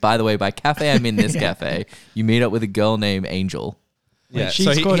where he goes, by the way, by cafe, I mean this cafe. You meet up with a girl named Angel. Yeah, She's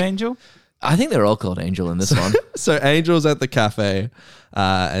so he- called he- Angel? I think they're all called Angel in this one. So Angel's at the cafe,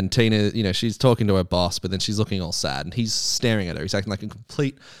 and Tina, she's talking to her boss, but then she's looking all sad, and he's staring at her. He's acting like a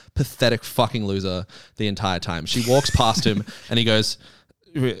complete pathetic fucking loser the entire time. She walks past him, and he goes,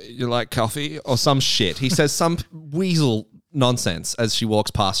 "You like coffee?" or some shit. He says some weasel nonsense as she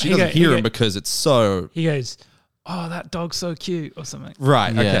walks past. She He doesn't go- hear he him go- because it's so He goes, "Oh, that dog's so cute," or something.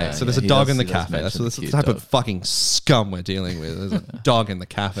 right. Yeah, Okay, so there's a he dog does- in the he does cafe. That's mention the the cute type dog. of fucking scum we're dealing with. There's a dog in the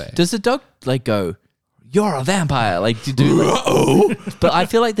cafe. Does the dog like go, "You're a vampire"? Like to do like, but I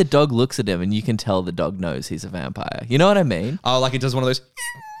feel like the dog looks at him and you can tell the dog knows he's a vampire. You know what I mean? Oh, like it does one of those.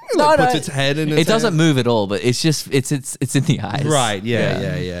 No, like no, puts its head in. Its It doesn't hand. move at all, but it's just it's in the eyes. Right,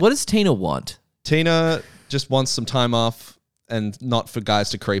 yeah. What does Tina want? Tina just wants some time off and not for guys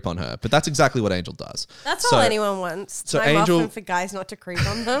to creep on her. But that's exactly what Angel does. That's So- all anyone wants. so Time Angel- off and for guys not to creep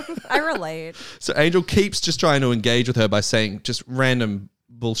on them. I relate. So Angel keeps just trying to engage with her by saying just random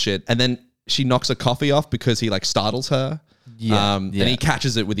bullshit. And then she knocks a coffee off because he like startles her. Yeah, And he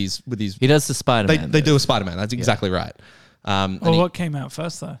catches it with his He does the Spider-Man. they do a Spider-Man. That's exactly right. And Well, what came out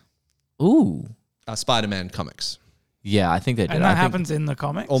first, though? Ooh. Spider-Man comics. Yeah, I think they did. And I that think- happens in the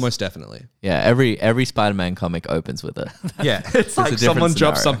comics? Almost definitely. Yeah, every Spider-Man comic opens with it. Yeah. It's like a different someone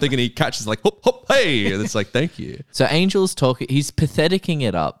drops scenario. something and he catches like, hop, hop, hey. And it's like, thank you. So Angel's talking. He's patheticing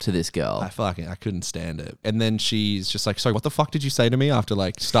it up to this girl. I couldn't stand it. And then she's just like, sorry, what the fuck did you say to me? After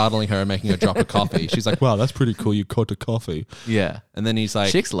like startling her and making her drop a coffee. She's like, wow, that's pretty cool. You caught a coffee. Yeah. And then he's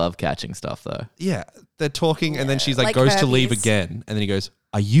like, Chicks love catching stuff though. yeah, they're talking. And then she's like, like goes to leave herpes. again. And then he goes,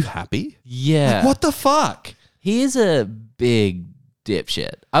 are you happy? Yeah. Like, what the fuck? He is a big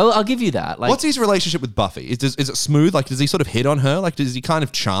dipshit. I'll give you that. Like, What's his relationship with Buffy? Is it smooth? Like, does he sort of hit on her? Like, is he kind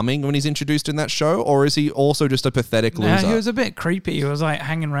of charming when he's introduced in that show? Or is he also just a pathetic Nah, loser? he was a bit creepy. He was like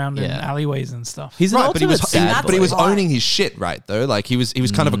hanging around in Yeah. alleyways and stuff. he's an Right, but he ultimate was, sad but he boy. was owning his shit, right? Though, like he was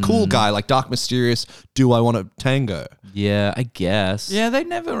kind of a cool guy, like dark, mysterious. Do I want to tango? Yeah, I guess. Yeah, they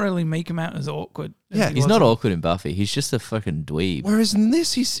never really make him out as awkward. as Yeah, he He's was not in- awkward in Buffy. He's just a fucking dweeb. Whereas in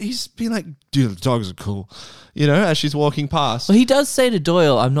this, he's being like, dude, the dogs are cool, as she's walking past. Well, he does say to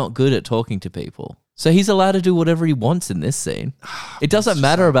Doyle, "I'm not good at talking to people." So he's allowed to do whatever he wants in this scene. It doesn't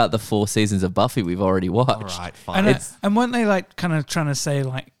matter about the 4 seasons of Buffy we've already watched. All right, fine. And weren't they like kind of trying to say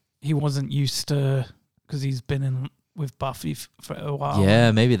like he wasn't used to because he's been in with Buffy for a while?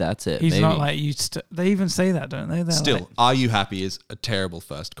 Yeah, maybe that's it. He's maybe. not like used to. They even say that, don't they? They're Still, like, are you happy is a terrible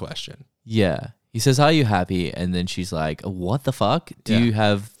first question. Yeah. He says, "Are you happy?" And then she's like, "What the fuck? Do you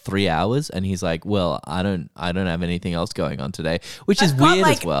have 3 hours?" And he's like, "Well, I don't have anything else going on today," which is I've got, weird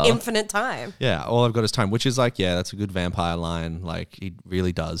like, as well. infinite time. Yeah, all I've got is time, which is like, yeah, that's a good vampire line. Like, he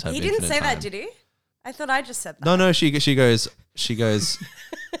really does have He didn't infinite say time. that, did he? I thought I just said that. No, she goes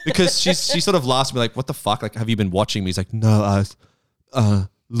because she sort of laughs at me like, what the fuck? Like, have you been watching me? He's like, no, I was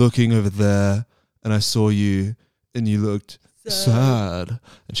looking over there and I saw you and you looked sad.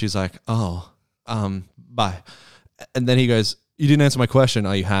 And she's like, oh, bye. And then he goes, you didn't answer my question.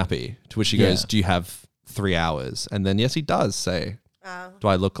 Are you happy? To which she goes, do you have 3 hours? And then yes, he does say, do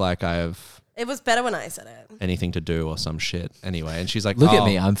I look like I have It was better when I said it. anything to do or some shit? Anyway, and she's like, Look at "Oh."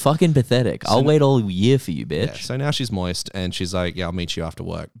 me, I'm fucking pathetic. I'll wait all year for you, bitch. Yeah, so now she's moist and she's like, yeah, I'll meet you after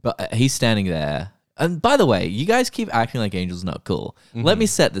work. But he's standing there. And by the way, you guys keep acting like Angel's not cool. Let me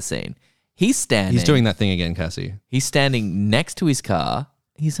set the scene. He's standing. He's doing that thing again, Cassie. He's standing next to his car.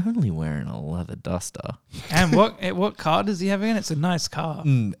 He's only wearing a leather duster. and what car does he have in? It's a nice car.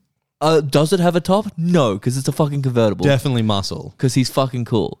 Does it have a top? No, because it's a fucking convertible. Definitely muscle. Because he's fucking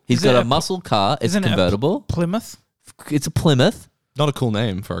cool. He's Is got it a a muscle car. It's Isn't it a convertible. Plymouth. It's a Plymouth. Not a cool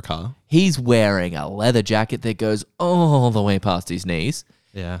name for a car. He's wearing a leather jacket that goes all the way past his knees.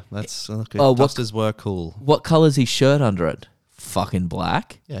 Yeah, that's okay. Oh, what- Dusters were cool. What color's his shirt under it? Fucking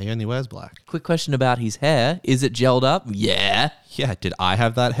black. Yeah, he only wears black. Quick question about his hair. Is it gelled up? Yeah. Yeah, did I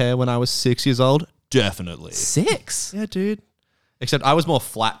have that hair when I was 6 years old? Definitely. 6. Yeah, dude. Except I was more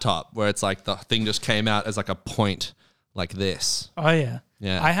flat top, where it's like the thing just came out as like a point like this. Oh yeah.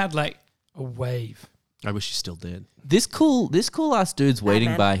 Yeah. I had like a wave. I wish you still did. This cool ass dude's waiting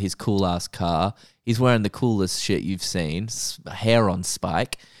man. by his cool ass car. He's wearing the coolest shit you've seen. Hair on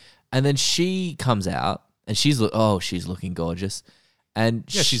spike. And then she comes out and she's looking gorgeous. And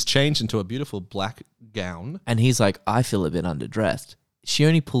Yeah, she's changed into a beautiful black gown. and he's like, I feel a bit underdressed. She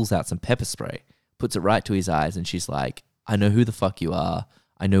only pulls out some pepper spray, puts it right to his eyes, and she's like, I know who the fuck you are.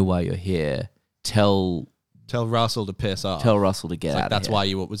 I know why you're here. Tell Russell to piss off. Russell to get It's like, out that's of here. why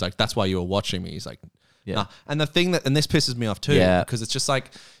you was like, that's why you were watching me. He's like, Yeah. nah. And the thing and this pisses me off too, Yeah. because it's just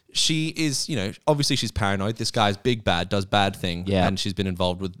like, she is, obviously she's paranoid. This guy's big bad, does bad thing. Yeah. And she's been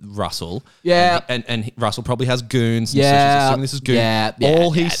involved with Russell. Yeah. And Russell probably has goons. And so Yeah. she's assuming this is goons. Yeah.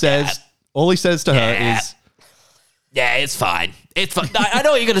 All he says to her is, Yeah, it's fine. It's fine. I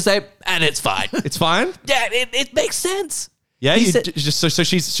know what you're going to say, and it's fine. it's fine. Yeah, it makes sense. Yeah. He You said- just so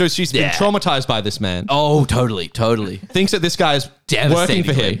she's been Yeah. traumatized by this man. Oh, totally. Thinks that this guy's working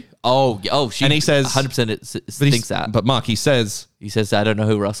for him. She And he says- 100% But thinks that. But Mark, he says, I don't know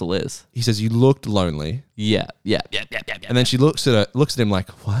who Russell is. you looked lonely. Yeah. And then she looks at him like,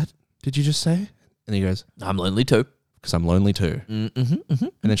 what did you just say? And he goes, I'm lonely too. because I'm lonely too. And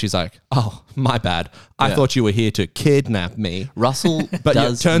then she's like, oh, my bad. I Yeah. thought you were here to kidnap me. Russell But it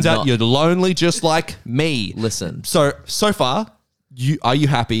does turns not. out you're lonely just like me. Listen. So far, are you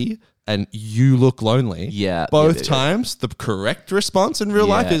happy? And you look lonely. Yeah. Both Yeah. times, the correct response in real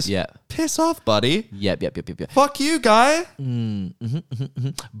life is, yeah. piss off, buddy. Yep. Fuck you, guy.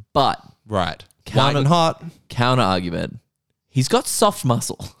 But Right. Counter- White and hot. counter argument. He's got soft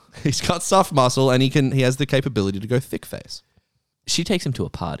muscle. He's got soft muscle and he has the capability to go thick face. She takes him to a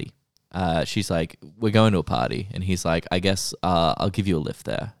party. She's like, we're going to a party. And he's like, I guess I'll give you a lift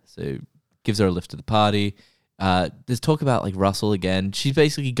there. So gives her a lift to the party. There's talk about like Russell again. She's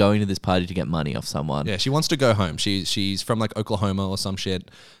basically going to this party to get money off someone. Yeah, she wants to go home. She's from like Oklahoma or some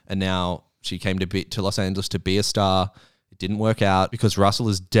shit. And now she came to Los Angeles to be a star. It didn't work out because Russell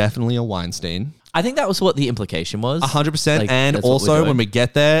is definitely a Weinstein. I think that was what the implication was. 100%. Like, And that's what we're also doing. when we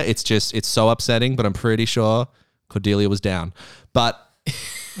get there, it's so upsetting, but I'm pretty sure Cordelia was down. But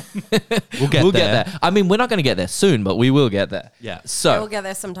we'll get there. I mean, we're not going to get there soon, but we will get there. Yeah. We'll So get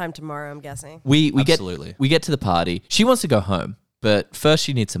there sometime tomorrow, I'm guessing. we Absolutely. get to the party. She wants to go home, but first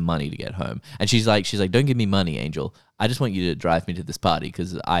she needs some money to get home. And she's like, don't give me money, Angel. I just want you to drive me to this party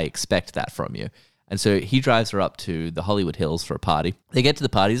because I expect that from you. And so he drives her up to the Hollywood Hills for a party. They get to the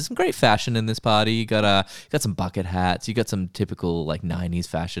party. There's some great fashion in this party. You got some bucket hats. You got some typical like 90s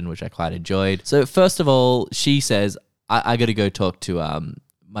fashion, which I quite enjoyed. So first of all, she says, I got to go talk to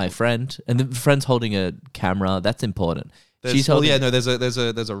my friend. And the friend's holding a camera. That's important. She's holding. there's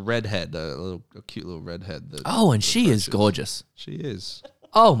a redhead, a cute little redhead. And she is gorgeous. She is.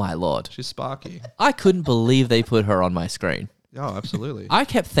 Oh my Lord. She's sparky. I couldn't believe they put her on my screen. Oh, absolutely. I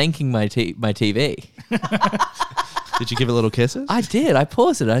kept thanking my TV. Did you give it little kisses? I did. I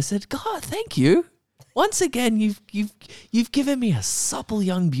paused it. I said, God, thank you. Once again, you've given me a supple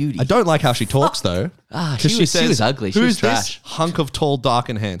young beauty. I don't like how she talks though. She was ugly. She was Who's trash. this hunk of tall, dark,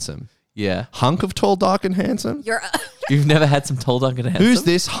 and handsome? Yeah. Hunk of tall, dark, and handsome? You've never had some tall, dark, and handsome? Who's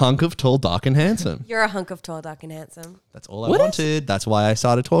this hunk of tall, dark, and handsome? You're a hunk of tall, dark, and handsome. That's all I What is- wanted. That's why I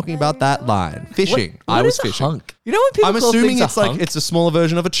started talking about that line. Fishing. What I was is a fishing. hunk? You know when people I'm call assuming things it's a like hunk? it's a smaller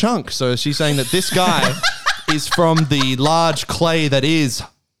version of a chunk. So she's saying that this guy is from the large clay that is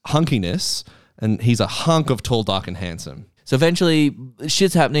hunkiness, and he's a hunk of tall, dark, and handsome. So eventually,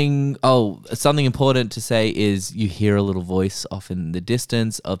 shit's happening. Oh, something important to say is you hear a little voice off in the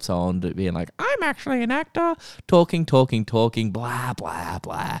distance of someone being like, I'm actually an actor. Talking, blah, blah,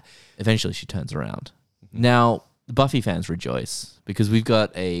 blah. Eventually, she turns around. Now, the Buffy fans rejoice because we've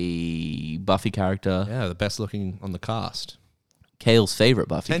got a Buffy character, Yeah, the best looking on the cast. Kale's favorite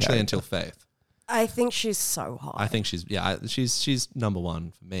Buffy Potentially character. until Faith. I think she's so hot. I think she's number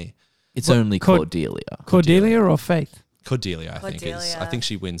one for me. It's only Cord- Cordelia. Cordelia or Faith? Cordelia, I think is. Cordelia. I think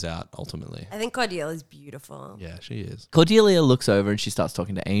she wins out ultimately. I think Cordelia's beautiful. Yeah, she is. Cordelia looks over and she starts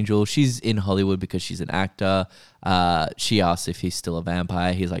talking to Angel. She's in Hollywood because she's an actor. She asks if he's still a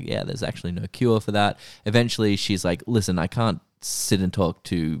vampire. He's like, yeah, there's actually no cure for that. Eventually, she's like, listen, I can't sit and talk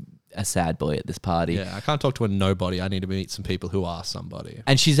to a sad boy at this party. Yeah, I can't talk to a nobody. I need to meet some people who are somebody.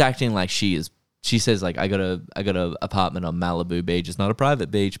 And she's acting like she is. She says like, I got a apartment on Malibu Beach. It's not a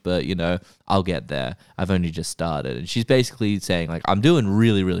private beach, but you know, I'll get there. I've only just started. And she's basically saying like, I'm doing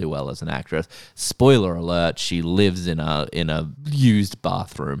really, really well as an actress. Spoiler alert, she lives in a used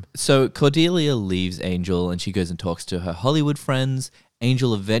bathroom. So Cordelia leaves Angel and she goes and talks to her Hollywood friends.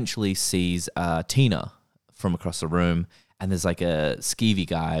 Angel eventually sees Tina from across the room, and there's like a skeevy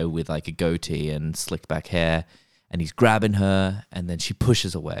guy with like a goatee and slicked back hair, and he's grabbing her, and then she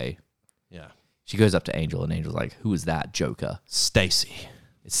pushes away. Yeah. She goes up to Angel, and Angel's like, who is that Joker? Stacy.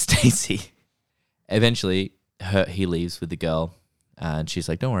 It's Stacy. Eventually, he leaves with the girl, and she's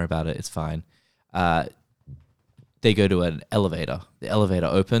like, don't worry about it. It's fine. They go to an elevator. The elevator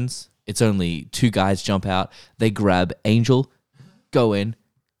opens. It's only two guys jump out. They grab Angel, go in,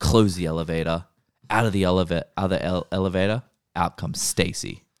 close the elevator. Out of the elevator, out comes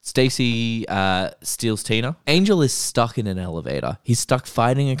Stacy. Stacy steals Tina. Angel is stuck in an elevator. He's stuck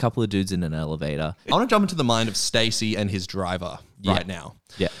fighting a couple of dudes in an elevator. I want to jump into the mind of Stacy and his driver right now.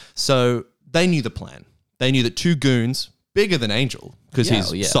 Yeah. So they knew the plan. They knew that two goons, bigger than Angel, because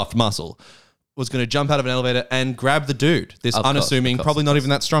he's soft muscle, was going to jump out of an elevator and grab the dude. This Of course, unassuming, probably not even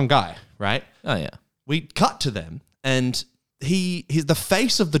that strong guy, right? Oh, yeah. We cut to them, and he's the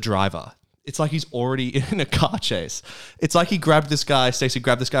face of the driver. It's like he's already in a car chase. It's like he grabbed this guy, Stacey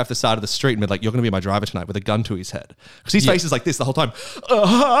grabbed this guy off the side of the street and been like, you're going to be my driver tonight, with a gun to his head. Because his face is like this the whole time.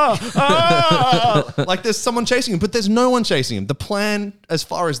 Like there's someone chasing him, but there's no one chasing him. The plan, as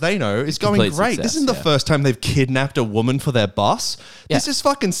far as they know, is going Complete great. success, This isn't the first time they've kidnapped a woman for their boss. Yeah. This is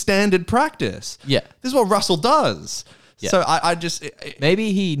fucking standard practice. Yeah. This is what Russell does. Yeah. So I just...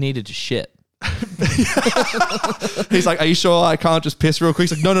 Maybe he needed to shit. He's like, are you sure I can't just piss real quick?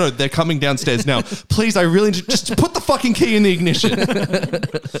 He's like, no, they're coming downstairs now. Please, I really just put the fucking key in the ignition.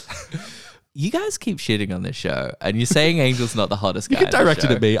 You guys keep shitting on this show, and you're saying Angel's not the hottest guy. You can direct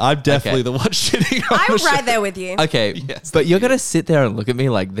it at me. I'm definitely Okay. the one shitting on I'm the show. right there with you. Okay, Yes, but you're going to sit there and look at me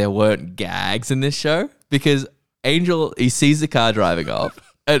like there weren't gags in this show? Because Angel, he sees the car driving off,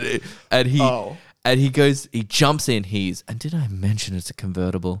 and he... Oh. And he jumps in, and did I mention it's a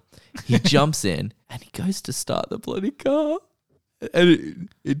convertible? He jumps in and he goes to start the bloody car. And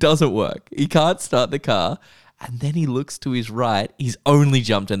it doesn't work. He can't start the car. And then he looks to his right. He's only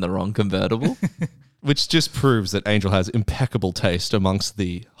jumped in the wrong convertible. Which just proves that Angel has impeccable taste amongst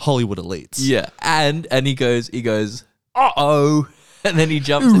the Hollywood elites. Yeah. And he goes, uh-oh. And then he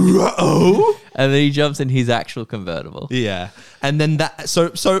jumps in. Uh-oh? And then he jumps in his actual convertible. Yeah. And then that...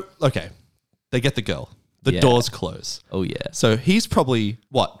 So okay. They get the girl. The Yeah. doors close. Oh, yeah. So he's probably,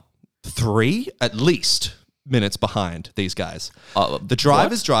 3 at least minutes behind these guys. The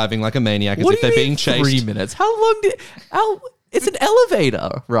driver's driving like a maniac as What if do you they're mean being chased. 3 minutes? It's an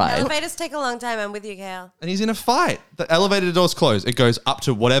elevator, right? Elevators take a long time. I'm with you, Kale. And he's in a fight. The elevator doors close. It goes up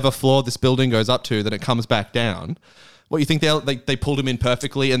to whatever floor this building goes up to, then it comes back down. What, you think they pulled him in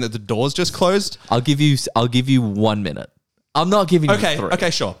perfectly and that the doors just closed? I'll give you 1 minute. I'm not giving you 3. Okay,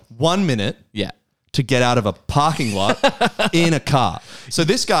 sure. 1 minute Yeah. to get out of a parking lot in a car. So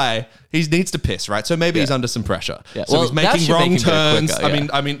this guy, he needs to piss, right? So maybe he's under some pressure. Yeah. So Well, he's that making should wrong make him go turns. quicker, yeah.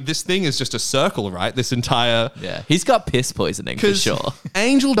 I mean, this thing is just a circle, right? This entire... Yeah. He's got piss poisoning for Because sure.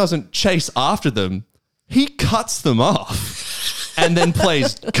 Angel doesn't chase after them. He cuts them off. and then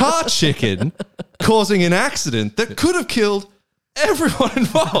plays car chicken, causing an accident that could have killed everyone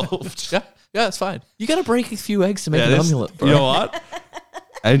involved. Yeah, it's fine. You got to break a few eggs to make an this- omelet, bro. You know what?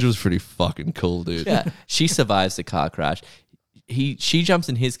 Angel's pretty fucking cool, dude. Yeah, she survives the car crash. She jumps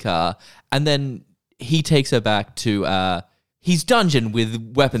in his car, and then he takes her back to his dungeon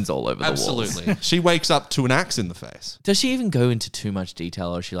with weapons all over the walls. Absolutely. She wakes up to an axe in the face. Does she even go into too much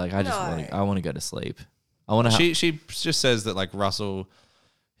detail, or is she like, I want to go to sleep? I want to. She just says that like Russell,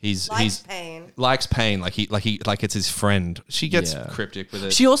 he's pain. likes pain, like it's his friend. She gets Yeah. cryptic with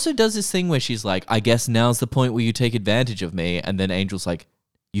it. She also does this thing where she's like, I guess now's the point where you take advantage of me, and then Angel's like,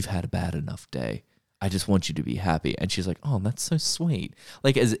 you've had a bad enough day. I just want you to be happy. And she's like, oh, that's so sweet.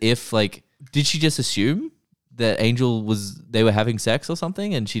 Like, as if, like, did she just assume that they were having sex or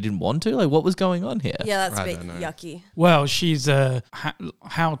something and she didn't want to? Like, what was going on here? Yeah, that's I a bit don't know. yucky. Well, she's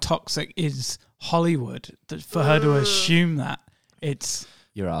how toxic is Hollywood for her to assume that it's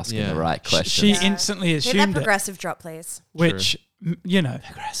You're asking Yeah. the right question. she instantly Hit that assumed it, progressive drop, please. which you know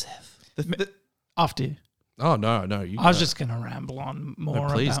Aggressive. after you. Oh no! You I was just going to ramble on more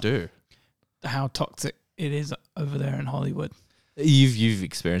please about do. how toxic it is over there in Hollywood. You've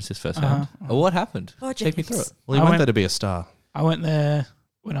experienced this firsthand. Oh, what happened? Oh, Take me through James. it. Well, you I want went- there to be a star. I went there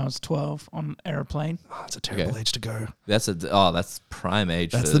when I was 12 on aeroplane. Oh, it's a terrible Okay. age to go. That's prime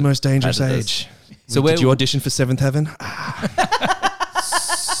age. That's for the most dangerous predators. age. So So where- did you audition for Seventh Heaven?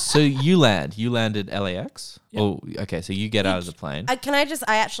 So you landed LAX? Yeah. Oh, okay. So you get out of the plane.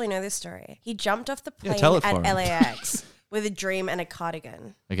 I actually know this story. He jumped off the plane tell it at for him. LAX with a dream and a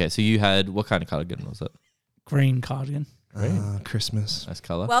cardigan. Okay, so you had, what kind of cardigan was it? Green cardigan. Christmas. Nice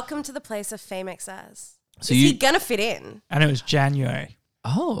color. Welcome to the place of fame excess. So Is you- he gonna fit in? And it was January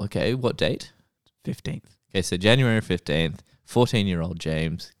Oh, okay. What date? 15th. Okay, so January 15th, 14-year-old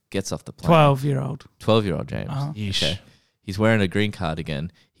James gets off the plane. 12-year-old. 12-year-old James. Uh-huh. Okay. He's wearing a green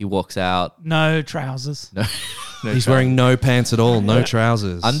cardigan. He walks out. No trousers. No, He's wearing no pants at all, no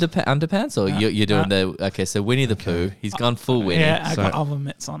trousers. underpants, or you're doing the, okay, so Winnie the Pooh. He's gone full Winnie. Yeah, I So- got oven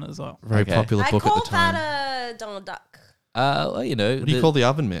mitts on as well. Very Okay. popular I book at called the time. that a Donald Duck. Well, you know. What do you call the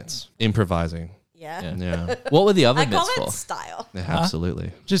oven mitts? Improvising. Yeah. Yeah, What were the I oven call mitts it for? style. yeah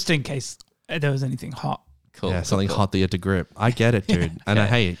absolutely. Just in case there was anything hot. Cool. Yeah, something cool. hot that you had to grip. I get it, dude. And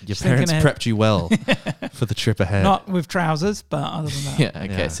hey, your Just parents thinking ahead. prepped you well for the trip ahead. Not with trousers, but other than that. Yeah,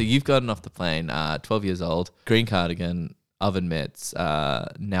 okay. Yeah. So you've gotten off the plane, 12 years old, green cardigan, oven mitts,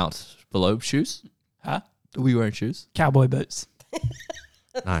 Nout below shoes. Huh? Were you wearing shoes? Cowboy boots.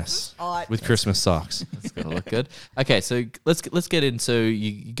 Nice. Odd. With Christmas socks. It's gonna look good. Okay, so let's get in. So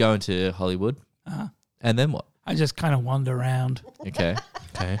you go into Hollywood, Uh-huh. and then what? I just kind of wander around. Okay,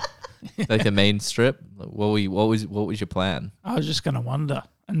 Okay. like the main strip. What was your plan? I was just going to wander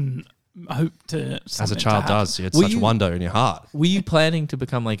and hope to. As a something to child happen. does. You had Were such you- wonder in your heart. Were you planning to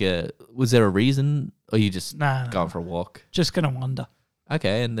become like a? Was there a reason, or you just Nah, going for a walk? just going to wander.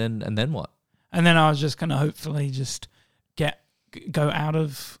 Okay, and then what? And then I was just going to hopefully just go out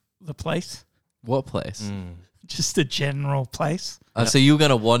of the place. What place? Just a general place. So you were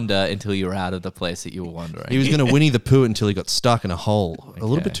gonna wander until you were out of the place that you were wandering. He was going to Winnie the Pooh until he got stuck in a hole. A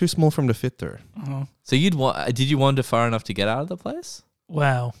little Okay. bit too small for him to fit through. So did you wander far enough to get out of the place?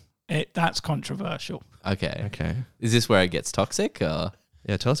 Well, that's controversial. Okay. Okay. Is this where it gets toxic? Or?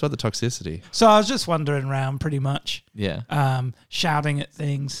 Yeah, tell us about the toxicity. So I was just wandering around pretty much, Yeah. shouting at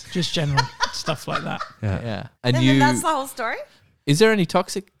things, just general stuff like that. Yeah. And And then that's the whole story? is there any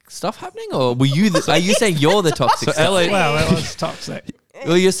toxic stuff happening, or were you? Are you saying you're the toxic? So stuff? LA Well, it was toxic.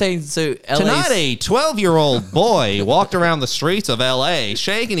 Well, you're saying so. Tonight, LA's a 12-year-old boy walked around the streets of L.A.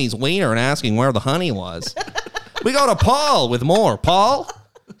 shaking his wiener and asking where the honey was. We go to Paul with more. Paul?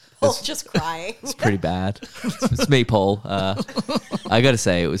 Paul's just crying. It's pretty bad. It's me, Paul. I got to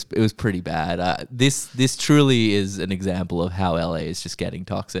say, it was pretty bad. This truly is an example of how LA is just getting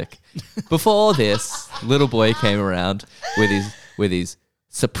toxic. Before this, little boy came around with his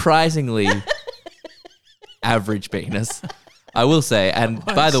surprisingly average penis. I will say, and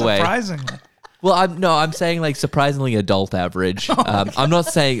by the way, Surprisingly. well, I'm saying like surprisingly adult average. I'm not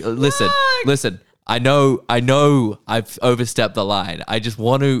saying. Listen. I know. I've overstepped the line. I just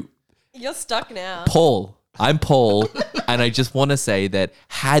want to. You're stuck now. Paul. I'm Paul, and I just want to say that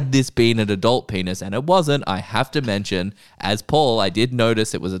had this been an adult penis, and it wasn't, I have to mention, as Paul, I did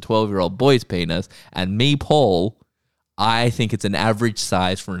notice it was a 12-year-old boy's penis, and me, Paul, I think it's an average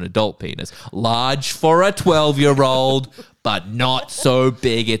size for an adult penis. Large for a 12-year-old, but not so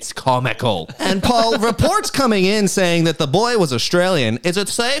big it's comical. And Paul, reports coming in saying that the boy was Australian. Is it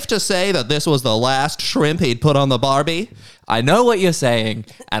safe to say that this was the last shrimp he'd put on the Barbie? I know what you're saying,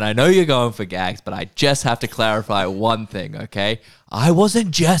 and I know you're going for gags, but I just have to clarify one thing, okay? I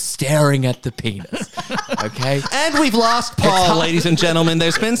wasn't just staring at the penis, okay? And we've lost Paul, ladies and gentlemen.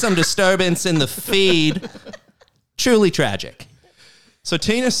 There's been some disturbance in the feed. Truly tragic. So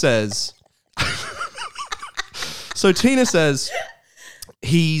Tina says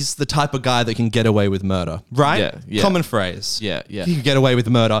he's the type of guy that can get away with murder, right? Yeah. Common phrase. Yeah. He can get away with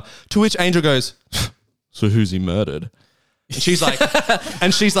murder. To which Angel goes, so who's he murdered? And she's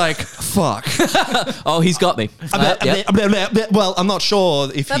like, fuck. Oh, he's got me. Well, I'm not sure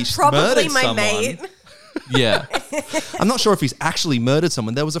if That's he's probably murdered my someone. mate. Yeah. I'm not sure if he's actually murdered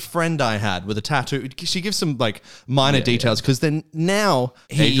someone. There was a friend I had with a tattoo. She gives some like minor details because then now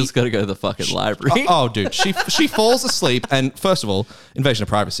Angel's got to go to the fucking library. Oh, dude, she falls asleep and first of all, invasion of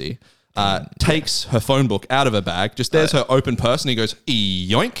privacy. Takes her phone book out of her bag. Just there's her open purse, and he goes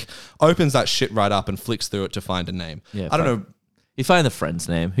yoink, opens that shit right up and flicks through it to find a name. Yeah, I don't know. You find the friend's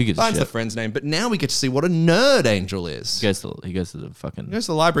name. Who gives a Finds shit? the friend's name, but now we get to see what a nerd Angel is. He goes to the fucking. He goes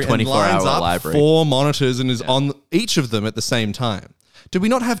to the library 24-hour and lines up library. 4 monitors and is on each of them at the same time. Did we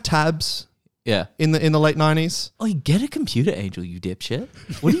not have tabs Yeah. in the late 90s? Oh, you get a computer, Angel, you dipshit.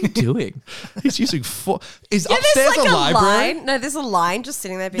 What are you doing? He's using 4. Is Yeah, upstairs there's like a a library? line. No, there's a line just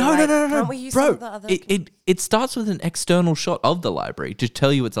sitting there being No, like, no. can't we use Bro, some of the other... it starts with an external shot of the library to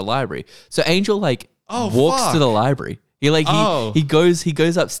tell you it's a library. So Angel walks fuck. to the library. He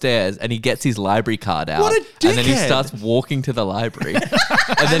goes upstairs and he gets his library card out. What a and then he dickhead. starts walking to the library.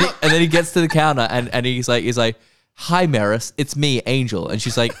 and then he gets to the counter and he's like, "Hi Maris, it's me, Angel." And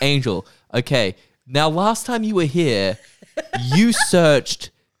she's like, "Angel, okay. Now last time you were here, you searched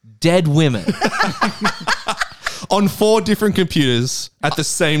dead women." On 4 different computers at the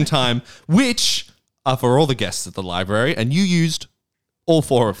same time, which are for all the guests at the library, and you used all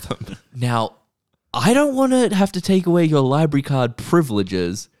 4 of them. Now, I don't want to have to take away your library card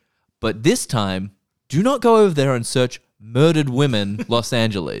privileges, but this time, do not go over there and search murdered women Los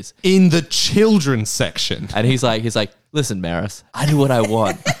Angeles. In the children's section. And he's like, "Listen, Maris, I do what I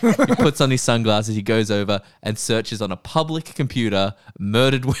want." He puts on his sunglasses, he goes over and searches on a public computer,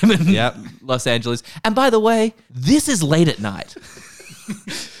 murdered women Yep. Los Angeles. And by the way, this is late at night.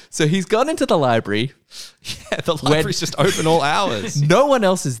 So he's gone into the library. Yeah, the library's just open all hours. No one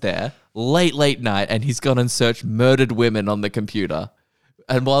else is there. Late night, and he's gone and searched murdered women on the computer.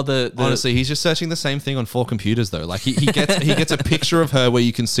 And while the Honestly, he's just searching the same thing on 4 computers though. Like he gets a picture of her where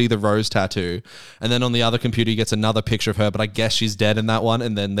you can see the rose tattoo, and then on the other computer he gets another picture of her, but I guess she's dead in that one,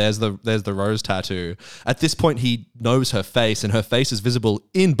 and then there's the rose tattoo. At this point he knows her face, and her face is visible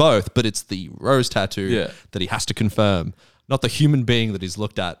in both, but it's the rose tattoo that he has to confirm, not the human being that he's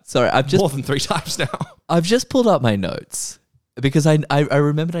looked at. Sorry, more than 3 times now. I've just pulled up my notes because I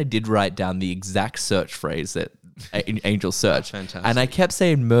remembered I did write down the exact search phrase that Angel searched. Fantastic. And I kept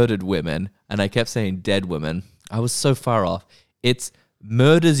saying murdered women and I kept saying dead women. I was so far off. It's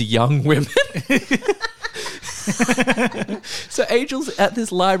murders young women. So Angel's at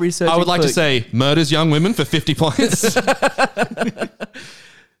this library searching I would like for- to say murders young women for 50 points.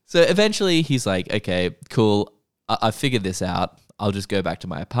 So eventually he's like, "Okay, cool. I figured this out. I'll just go back to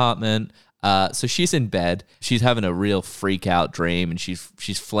my apartment." So she's in bed. She's having a real freak out dream, and she's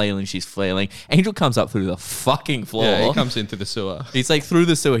flailing. Angel comes up through the fucking floor. Yeah, he comes in through the sewer. He's like through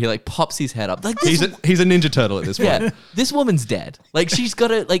the sewer. He like pops his head up. Like this, He's a Ninja Turtle at this point. yeah, this woman's dead. Like she's got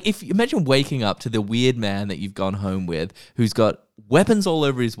to like if imagine waking up to the weird man that you've gone home with, who's got weapons all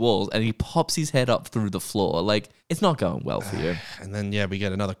over his walls, and he pops his head up through the floor. Like it's not going well for you. And then, we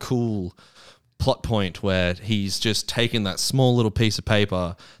get another cool plot point where he's just taken that small little piece of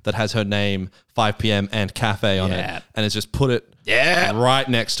paper that has her name, 5 p.m. and cafe on Yeah. it, and has just put it right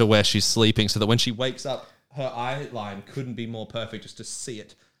next to where she's sleeping so that when she wakes up, her eye line couldn't be more perfect just to see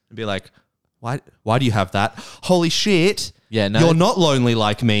it and be like, why do you have that? Holy shit. Yeah, no. You're not lonely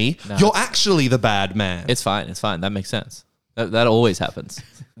like me. You're actually the bad man. It's fine. It's fine. That makes sense. That always happens.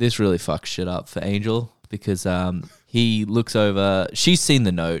 This really fucks shit up for Angel because he looks over. She's seen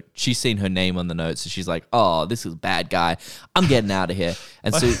the note. She's seen her name on the note. So she's like, "Oh, this is a bad guy. I'm getting out of here."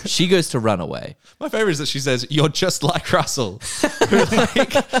 And so she goes to run away. My favorite is that she says, "You're just like Russell," who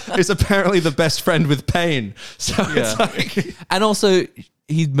is apparently the best friend with Payne. So it's like, And also,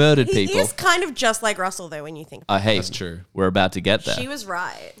 he's murdered He people. is kind of just like Russell, though, when you think. Hey, That's true. We're about to get there. She was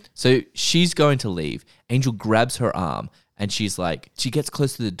right. So she's going to leave. Angel grabs her arm and she gets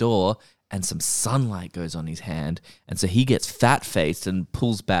close to the door and some sunlight goes on his hand. And so he gets fat-faced and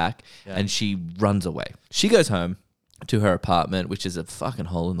pulls back and she runs away. She goes home to her apartment, which is a fucking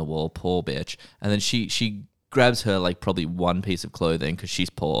hole in the wall, poor bitch. And then she grabs her like probably one piece of clothing because she's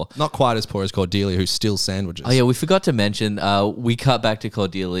poor. Not quite as poor as Cordelia, who steals sandwiches. Oh yeah, we forgot to mention. We cut back to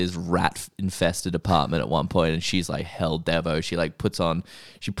Cordelia's rat-infested apartment at one point, and she's like hell devo.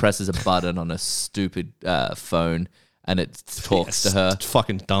 She presses a button on a stupid phone, and it talks to her. It's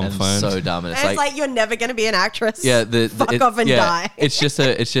fucking dumb And phone. so dumb, and And it's like, you're never going to be an actress. yeah, Fuck off and die. It's just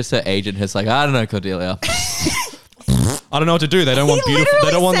her agent who's like, I don't know, Cordelia. I don't know what to do. They don't want beautiful.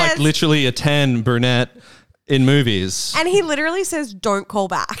 They don't want like says- literally a tan brunette in movies. And he literally says, don't call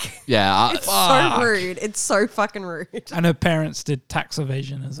back. Yeah, It's so rude. It's so fucking rude. And her parents did tax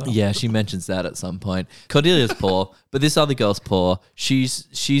evasion as well. yeah, she mentions that at some point. Cordelia's poor, but this other girl's poor.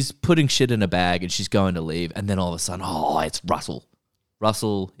 She's putting shit in a bag and she's going to leave, and then all of a sudden, it's Russell.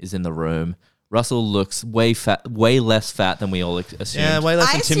 Russell is in the room. Russell looks way less fat than we all assumed. Yeah, way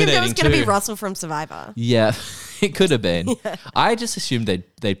less I assumed it intimidating was going to be too. Russell from Survivor. Yeah, it could have been. I just assumed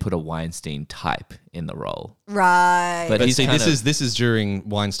they'd put a Weinstein type in the role. Right. But But he's see, kind this is during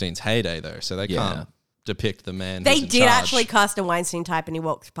Weinstein's heyday, though, so they Yeah. can't depict the man. they who's in did charge. actually cast a Weinstein type, and he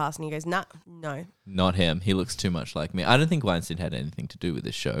walked past and he goes, nah, no. Not him. He looks too much like me. I don't think Weinstein had anything to do with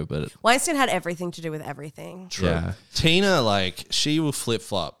this show, but Weinstein had everything to do with everything. Yeah. Tina, like, she will flip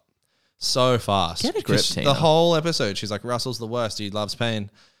flop so fast. Get a grip, 'Cause Tina. The whole episode, she's like, Russell's the worst. He loves pain.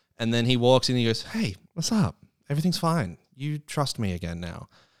 And then he walks in and he goes, hey, what's up? Everything's fine. You trust me again now.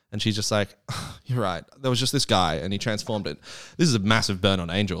 And she's just like, you're right. There was just this guy and he transformed it. This is a massive burn on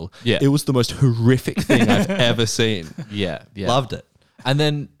Angel. Yeah. It was the most horrific thing I've ever seen. yeah. Loved it. And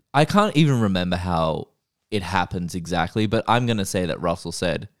then I can't even remember how it happens exactly, but I'm going to say that Russell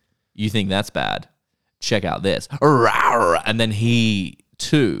said, you think that's bad? Check out this. And then he,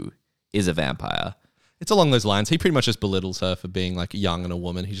 too, is a vampire. It's along those lines. He pretty much just belittles her for being like young and a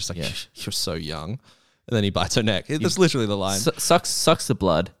woman. He's just like, Yeah. you're so young. And then he bites her neck. That's literally the line. Sucks the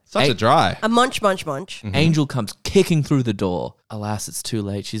blood. Sucks it dry. A munch. Angel comes kicking through the door. Alas, it's too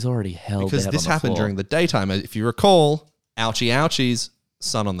late. She's already held Because dead this on the happened floor. during the daytime. If you recall, ouchie ouchies,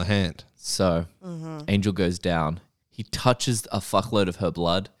 sun on the hand. So Angel goes down. He touches a fuckload of her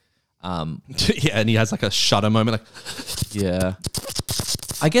blood. Yeah, and he has like a shudder moment, like, Yeah.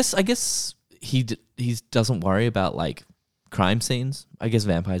 I guess he doesn't worry about like crime scenes. I guess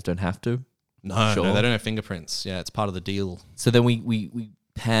vampires don't have to. no, Sure. no, they don't have fingerprints. Yeah, it's part of the deal. So then we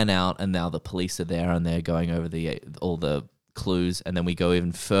pan out, and now the police are there, and they're going over all the clues, and then we go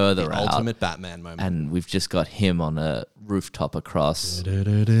even further The out, ultimate Batman moment. and we've just got him on a rooftop across,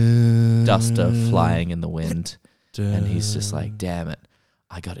 Duster duster flying in the wind, and he's just like, "Damn it,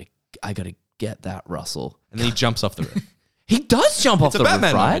 I gotta get that Russell." And then he jumps off the roof. He does jump off It's a the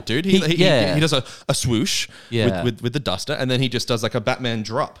Batman roof, right? moment, dude. He does a swoosh Yeah. with the duster, and then he just does like a Batman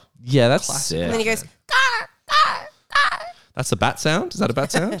drop. Yeah, that's Classic. sick. And then he goes, That's the bat sound? Is that a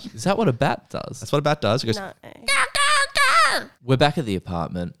bat sound? Is that what a bat does? That's what a bat does. He goes, no. We're back at the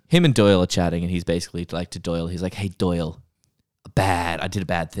apartment. Him and Doyle are chatting, and he's basically like to Doyle. He's like, "Hey, Doyle, I did a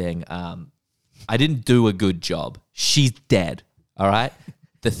bad thing. I didn't do a good job. She's dead. All right.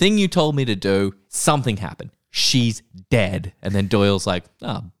 The thing you told me to do, something happened. She's dead." And then Doyle's like,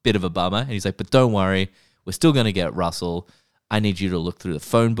 bit of a bummer. And he's like, "But don't worry, we're still gonna get Russell. I need you to look through the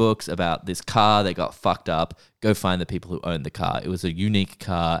phone books about this car that got fucked up. Go find the people who owned the car. It was a unique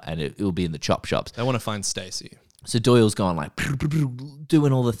car, and it will be in the chop shops." they want to find Stacy. So Doyle's gone like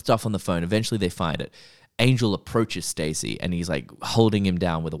doing all the stuff on the phone. Eventually they find it. Angel approaches Stacy and he's like holding him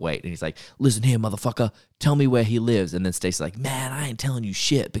down with a weight. And he's like, "Listen here, motherfucker, tell me where he lives." And then Stacy's like, "Man, I ain't telling you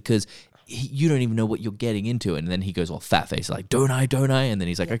shit because you don't even know what you're getting into." And then he goes all fat face like, don't I? And then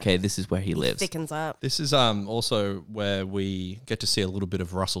he's like, "Okay, this is where he lives." Thickens up. This is also where we get to see a little bit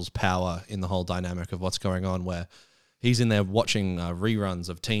of Russell's power in the whole dynamic of what's going on, where he's in there watching reruns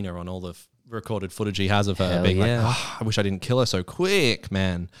of Tina on all the recorded footage he has of her, Hell being yeah. like, I wish I didn't kill her so quick,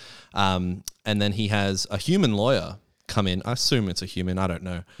 man. And then he has a human lawyer come in. I assume it's a human, I don't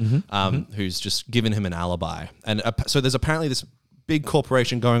know, who's just given him an alibi. And so there's apparently this big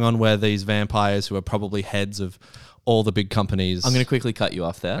corporation going on where these vampires who are probably heads of all the big companies. I'm going to quickly cut you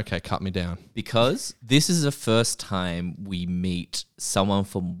off there. Okay, cut me down. Because this is the first time we meet someone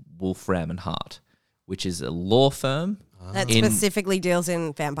from Wolfram and Hart, which is a law firm. That In- specifically deals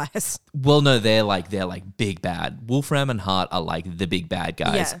in vampires. Well, no, they're like big bad. Wolfram and Hart are like the big bad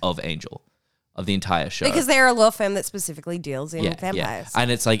guys Yeah. of Angel, of the entire show. Because they're a law firm that specifically deals in vampires.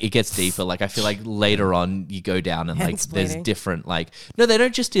 And it's like it gets deeper. Like I feel like later on you go down and like there's Mansplaining. different no, they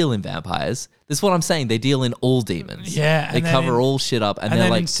don't just deal in vampires. That's what I'm saying. They deal in all demons. Yeah, They and then cover in- all shit up, and And they're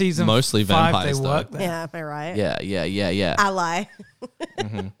then like in season mostly 5, vampires, they though. work there. Yeah, am I right? yeah. Ally.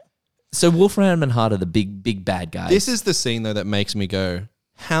 So Wolfram and Hart are the big bad guys. This is the scene though that makes me go,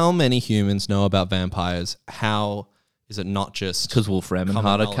 how many humans know about vampires? How is it not just Because Wolfram and common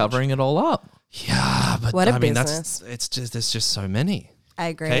Hart are knowledge? covering it all up. Yeah, but What a I mean, business. it's just there's just so many I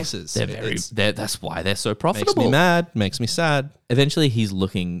agree. cases. That's why they're so Makes profitable. me mad, makes me sad. Eventually, he's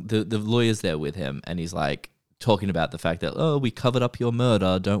looking. The lawyer's there with him, and he's like talking about the fact that we covered up your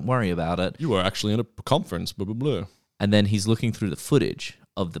murder. Don't worry about it. You were actually in a conference, blah blah blah. And then he's looking through the footage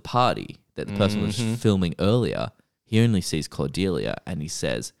of the party that the person was filming earlier. He only sees Cordelia, and he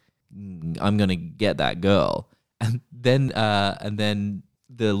says, "I'm gonna get that girl." And then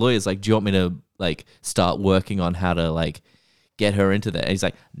the lawyer's like, "Do you want me to like start working on how to like get her into that?" And he's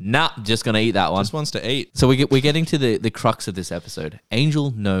like, "Nah, just gonna eat that one." Just wants to eat. So we're getting to the crux of this episode.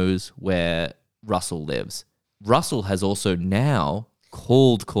 Angel knows where Russell lives. Russell has also now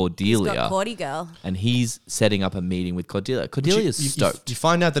called He's Cordelia, got Cordy girl. and he's setting up a meeting with Cordelia. Cordelia's stoked. You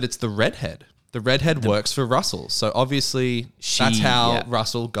find out that it's the redhead. The redhead works for Russell. So obviously that's how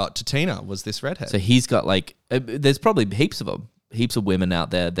Russell got to Tina, was this redhead. So he's got like, there's probably heaps of them, heaps of women out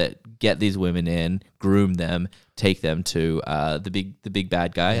there that get these women in, groom them, take them to the big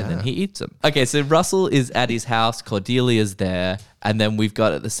bad guy, and then he eats them. Okay, so Russell is at his house, Cordelia's there, and then we've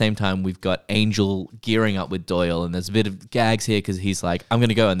got at the same time we've got Angel gearing up with Doyle, and there's a bit of gags here because he's like, "I'm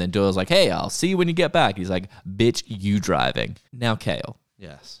gonna go," and then Doyle's like, "Hey, I'll see you when you get back." He's like, "Bitch, you driving." Now, Kale.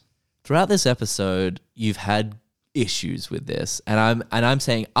 yes. Throughout this episode, you've had issues with this, and I'm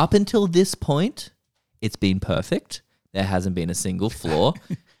saying up until this point, it's been perfect. There hasn't been a single flaw.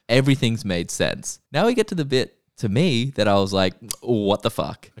 Everything's made sense. Now we get to the bit to me that I was like, what the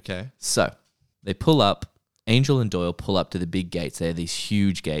fuck? Okay. So they pull up. Angel and Doyle pull up to the big gates. They're these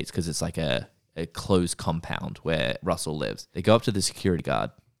huge gates because it's like a closed compound where Russell lives. They go up to the security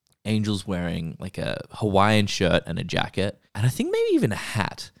guard. Angel's wearing like a Hawaiian shirt and a jacket, and I think maybe even a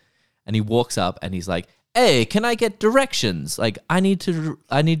hat. And he walks up and he's like, "Hey, can I get directions? Like, I need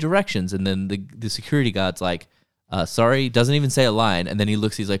directions." And then the security guard's like, "Sorry," doesn't even say a line. And then he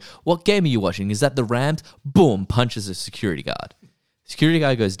looks, he's like, "What game are you watching? Is that the Rams?" Boom, punches the security guard. Security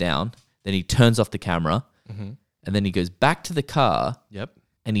guard goes down. Then he turns off the camera. And then he goes back to the car. Yep.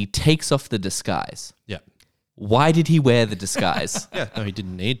 And he takes off the disguise. Yep. Why did he wear the disguise? Yeah. No, he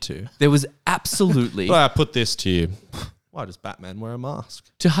didn't need to. There was absolutely But I put this to you. Why does Batman wear a mask?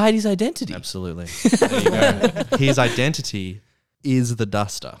 to hide his identity. Absolutely. There you go. His identity is the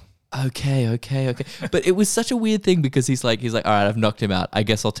duster. Okay. But it was such a weird thing because he's like, all right, I've knocked him out. I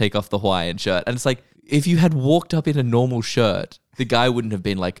guess I'll take off the Hawaiian shirt. And it's like, if you had walked up in a normal shirt, the guy wouldn't have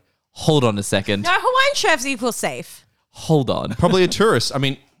been like, hold on a second. No, Hawaiian shirts equal safe. Hold on. Probably a tourist. I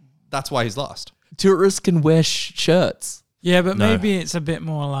mean, that's why he's lost. Tourists can wear shirts. Yeah, but No. maybe it's a bit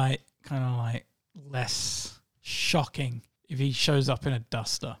more like kind of like less shocking if he shows up in a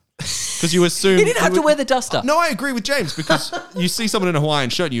duster. Because you assume He didn't have to wear the duster. No, I agree with James because you see someone in a Hawaiian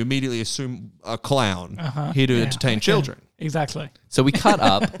shirt and you immediately assume a clown here to entertain children. Exactly. So we cut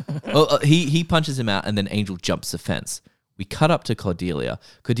up. He punches him out, and then Angel jumps the fence. We cut up to Cordelia.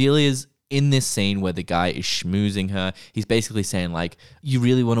 Cordelia's in this scene where the guy is schmoozing her. He's basically saying, like, "You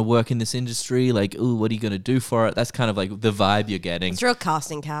really want to work in this industry? Like, ooh, what are you going to do for it?" That's kind of like the vibe you're getting. It's real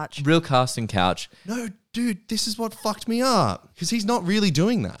casting couch. Real casting couch. No, dude, this is what fucked me up because he's not really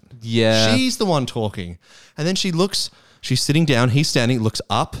doing that. Yeah. She's the one talking. And then she's sitting down, he's standing, looks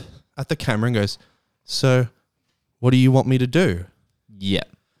up at the camera and goes, "So, what do you want me to do?" Yeah.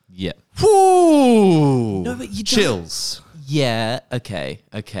 Whoo! No, but you don't- chills. Yeah. Okay.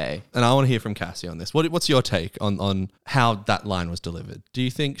 And I want to hear from Cassie on this. What's your take on how that line was delivered? Do you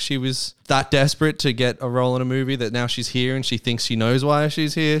think she was that desperate to get a role in a movie that now she's here and she thinks she knows why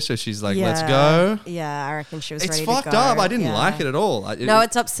she's here? So she's like, let's go. Yeah, I reckon she was It's ready fucked to go. up. I didn't Yeah. like it at all. No,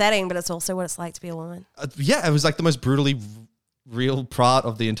 it's upsetting, but it's also what it's like to be a woman. Yeah, it was like the most brutally real part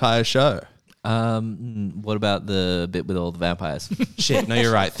of the entire show. What about the bit with all the vampires? Shit, no,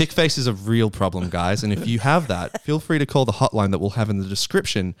 you're right. Thick face is a real problem, guys. And if you have that, feel free to call the hotline that we'll have in the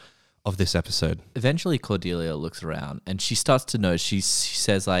description of this episode. Eventually, Cordelia looks around and she starts to notice. She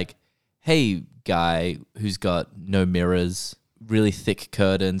says, like, "Hey, guy who's got no mirrors, really thick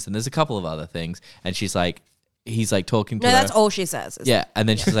curtains, and there's a couple of other things." And she's like, he's like talking to No, her. that's all she says. Yeah, and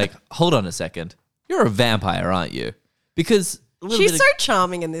then she's like, "Hold on a second, you're a vampire, aren't you?" Because a little She's bit so of,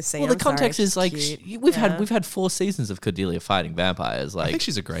 charming in this scene. well, the I'm sorry, context she's is like cute. we've Yeah. had 4 seasons of Cordelia fighting vampires. I Like, think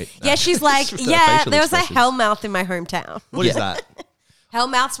she's a great. Yeah, she's like, Just with her yeah, facial there was a expressions. hellmouth in my hometown. What is Yeah. that?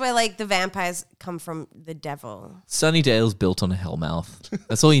 Hellmouth's where like the vampires come from the devil. Sunnydale's built on a hellmouth.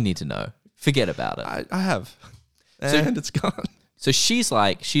 That's all you need to know. Forget about it. I have. And it's gone. So she's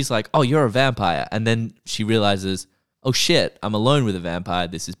like, "Oh, you're a vampire," and then she realizes, oh shit, I'm alone with a vampire.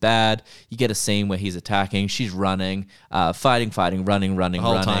 This is bad. You get a scene where he's attacking. She's running, fighting, running. The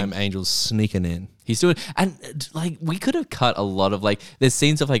whole time, Angel's sneaking in. He's doing, and like we could have cut a lot of like, there's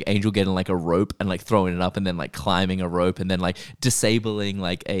scenes of like Angel getting like a rope and like throwing it up and then like climbing a rope and then like disabling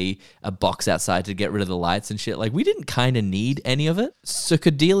like a box outside to get rid of the lights and shit. Like we didn't kind of need any of it. So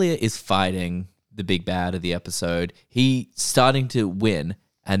Cordelia is fighting the big bad of the episode. He's starting to win,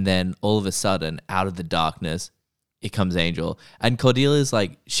 and then all of a sudden, out of the darkness, it comes Angel. And Cordelia's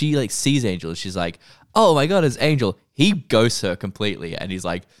like, she like sees Angel. She's like, oh my God, it's Angel. He ghosts her completely. And he's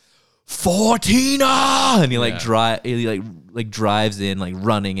like, Fortina! And he like drives in, like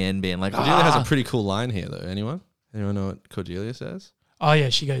running in, being like, Cordelia has a pretty cool line here, though. Anyone know what Cordelia says? Oh yeah,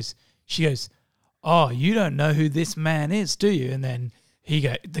 she goes, oh, you don't know who this man is, do you? And then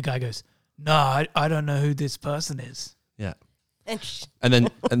the guy goes, no, I don't know who this person is. Yeah. And then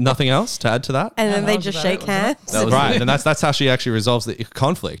nothing else to add to that? And then that they was just about shake it, wasn't it? hands. Right, and that's how she actually resolves the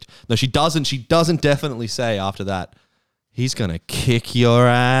conflict. No, she doesn't. She doesn't definitely say after that, he's gonna kick your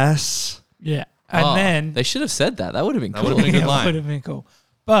ass. Yeah. And then they should have said that. That would have been cool. That would have been a good line. would have been cool.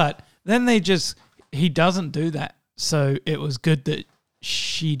 But then he doesn't do that. So it was good that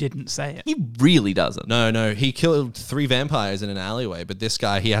she didn't say it. He really doesn't. No, he killed 3 vampires in an alleyway, but this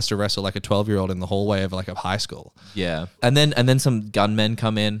guy, he has to wrestle like a 12-year-old in the hallway of like a high school. Yeah. And then some gunmen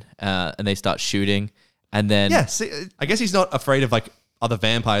come in and they start shooting. And then Yeah, see, I guess he's not afraid of like other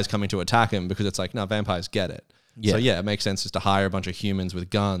vampires coming to attack him because it's like, no, vampires get it. Yeah. So yeah, it makes sense just to hire a bunch of humans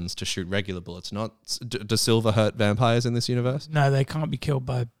with guns to shoot regular bullets. Does Silver hurt vampires in this universe? No, they can't be killed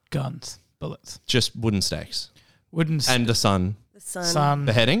by bullets. Just wooden stakes. And the sun. The sun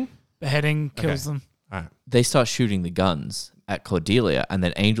Beheading? kills them. All right. they start shooting the guns at Cordelia, and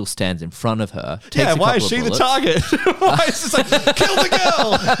then Angel stands in front of her. Yeah, takes a why couple is of she the bullets. target? Why is this like, kill the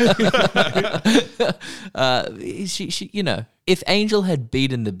girl? She, you know, if Angel had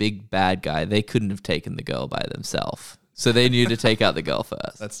beaten the big bad guy, they couldn't have taken the girl by themselves. So they knew to take out the girl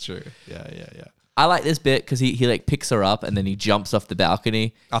first. That's true. Yeah. I like this bit because he like picks her up and then he jumps off the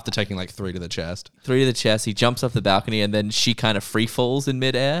balcony. After taking like 3 to the chest. 3 to the chest, he jumps off the balcony and then she kind of free falls in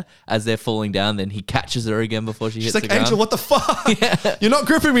midair as they're falling down. Then he catches her again before she She's hits like, the ground. Angel, what the fuck? Yeah. You're not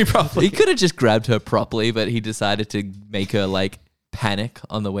gripping me properly. He could have just grabbed her properly, but he decided to make her like panic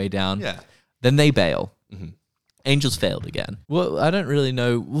on the way down. Yeah. Then they bail. Angel's failed again. Well, I don't really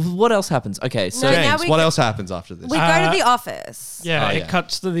know what else happens. Okay, so No, now James, we what go- else happens after this? We go to the office. Yeah, Oh, it yeah.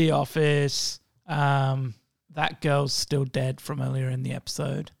 cuts to the office. That girl's still dead from earlier in the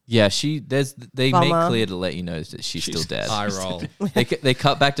episode. yeah, they make Bummer. clear to let you know that she's still dead. Eye roll. They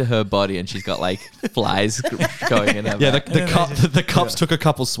cut back to her body and she's got like flies going in her Yeah, back. the cops took a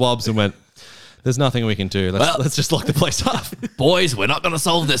couple swabs and went, there's nothing we can do. Let's just lock the place up. Boys, we're not going to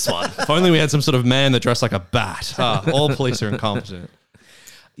solve this one. If only we had some sort of man that dressed like a bat. All police are incompetent.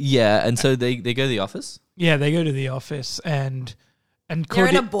 Yeah, and so they go to the office. Yeah, they go to the office and They're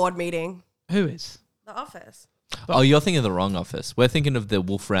in a board meeting. who is? The office. Oh, you're thinking of the wrong office. We're thinking of the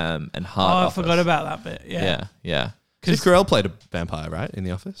Wolfram and Oh, Hart I office. forgot about that bit. Yeah. Yeah. Steve Carell played a vampire, right, in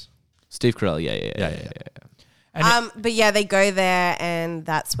The Office? Steve Carell, yeah. And But yeah, they go there and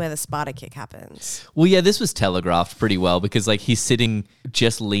that's where the Sparta kick happens. Well, yeah, this was telegraphed pretty well because like he's sitting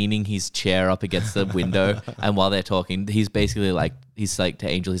just leaning his chair up against the window, and while they're talking, he's basically like to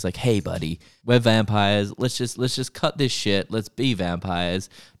Angel, he's like, "Hey, buddy, we're vampires. Let's just cut this shit. Let's be vampires.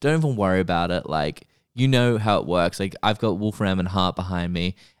 Don't even worry about it. Like, you know how it works. Like, I've got Wolfram and Hart behind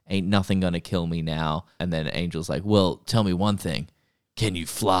me. Ain't nothing gonna kill me now." And then Angel's like, "Well, tell me one thing. Can you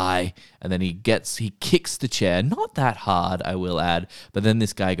fly?" And then he kicks the chair, not that hard, I will add, but then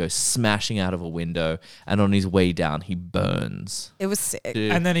this guy goes smashing out of a window, and on his way down, he burns. It was sick.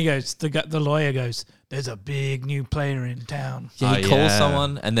 Dude. And then he goes, the lawyer goes, "There's a big new player in town." Yeah, he Oh, calls yeah.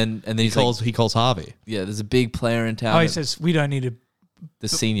 someone, and then He he's like, calls Harvey. "Yeah, there's a big player in town." Oh, he says, "We don't need to. the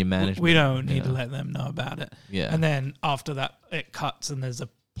senior management. We don't need yeah. to let them know about it." Yeah. And then after that, it cuts, and there's a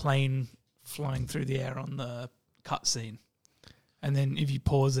plane flying through the air on the cutscene. And then if you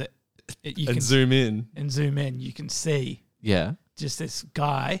pause it, you can zoom in. and zoom in, you can see Yeah. just this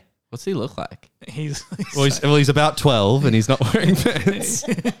guy. What's he look like? He's He's about 12 and he's not wearing pants.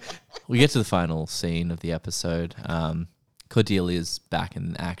 We get to the final scene of the episode. Cordelia's back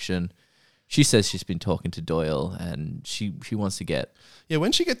in action. She says she's been talking to Doyle and she wants to get... Yeah,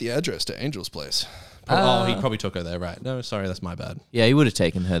 when'd she get the address to Angel's place? He probably took her there, right? No, sorry, that's my bad. Yeah, he would have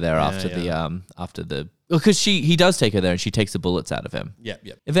taken her there after the... Because he does take her there and she takes the bullets out of him. Yep.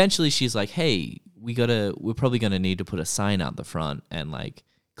 Eventually she's like, hey, we're probably going to need to put a sign out the front and like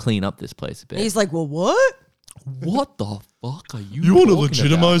clean up this place a bit. And he's like, well, what? What the fuck are you You want to talking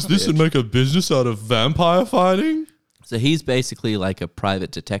legitimize about, this and bitch? make a business out of vampire fighting? So he's basically like a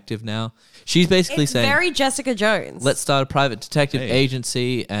private detective now. She's basically It's saying, very Jessica Jones. let's start a private detective Hey.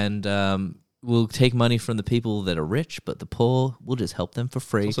 agency and we'll take money from the people that are rich, but the poor, we'll just help them for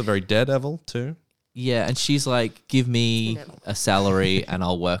free. Also very Daredevil too. Yeah, and she's like, give me a salary and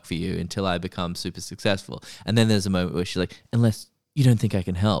I'll work for you until I become super successful. And then there's a moment where she's like, unless you don't think I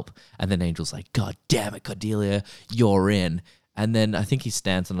can help. And then Angel's like, God damn it, Cordelia, you're in. And then I think he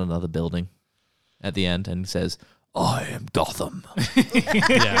stands on another building at the end and says, I am Gotham.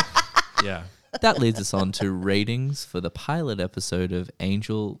 Yeah. Yeah. That leads us on to ratings for the pilot episode of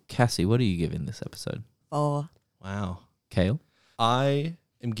Angel. Cassie, what are you giving this episode? 4. Wow. Kale? I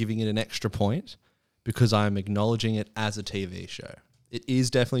am giving it an extra point because I'm acknowledging it as a TV show. It is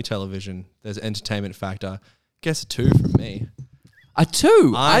definitely television. There's an entertainment factor. Guess a 2 from me. A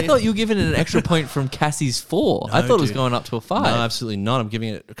 2. I I- thought you were giving it an extra point from Cassie's 4. I No, thought it was dude. going up to a 5. No, absolutely not. I'm giving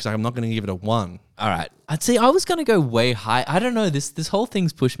it because I'm not going to give it a 1. All right. I'd say I was going to go way high. I don't know. This whole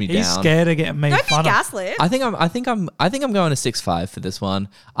thing's pushed me He's down. scared of getting made Don't be fun of. gaslit. I think I'm going to 6.5 for this one.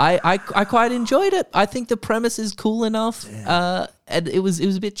 I quite enjoyed it. I think the premise is cool enough. And it was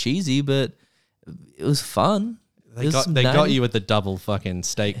a bit cheesy, but it was fun. They got you with the double fucking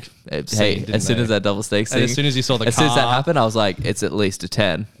steak. Hey, scene, didn't as soon they? as that double steak And scene, as soon as you saw the as soon as that car- happened, I was like, it's at least a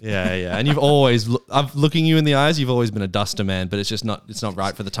 10. Yeah, yeah. And you've always, I'm looking you in the eyes. You've always been a duster man, but it's just not. It's not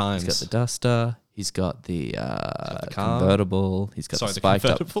right for the times. He's got the duster. He's got the car. convertible. He's got Sorry, the the spiked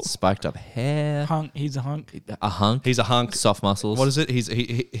convertible. up hair. Hunk. He's a hunk. A hunk. He's a hunk. Soft muscles. What is it? He's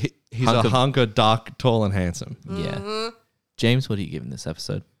Hunk a of- hunk of dark, tall, and handsome. Yeah. James, what are you giving this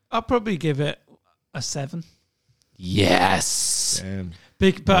episode? I'll probably give it a 7. Yes. Damn.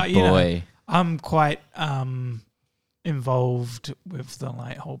 Big, but you know, Boy. I'm quite involved with the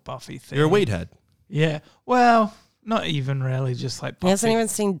like whole Buffy thing. You're a weed head. Yeah. Well, not even really. Just like He hasn't Buffy. even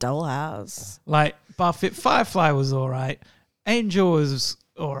seen Dollhouse. Like Buffy. Firefly was all right. Angel was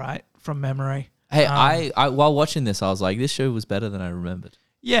all right from memory. Hey, I while watching this, I was like, this show was better than I remembered.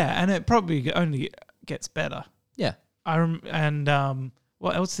 Yeah, and it probably only gets better. Yeah.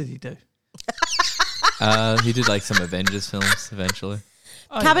 What else did he do? He did like some Avengers films eventually.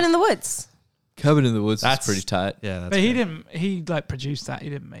 Oh, Cabin in the Woods. Cabin in the Woods That's is pretty tight. Yeah, that's But he good. didn't. He like produced that. He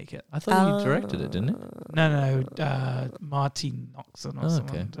didn't make it. I thought he directed it, didn't he? No. Martin Noxon or Oh,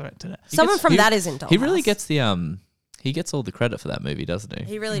 someone okay. directed it. Someone gets- from he- that is in Dollhouse. He really gets the he gets all the credit for that movie, doesn't he?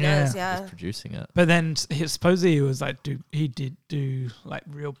 He really Yeah. does, yeah. He's producing it. But then supposedly he was like, he did do like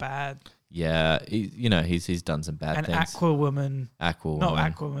real bad. Yeah, he's done some bad And things. Aquawoman, Aquawoman.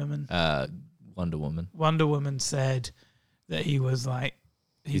 not Aquawoman. Wonder Woman. Wonder Woman said that he was like,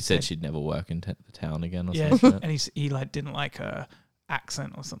 He said she'd never work in the town again or yeah, something. and he like didn't like her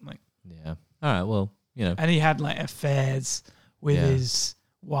accent or something. Yeah. All right. Well, And he had like affairs with Yeah. his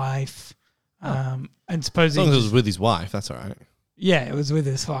wife. And As supposedly, long as it was with his wife, that's all right. yeah, it was with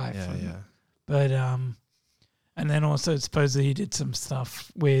his wife. Yeah, yeah. But and then also supposedly he did some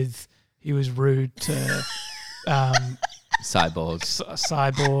stuff with, he was rude to Cyborgs.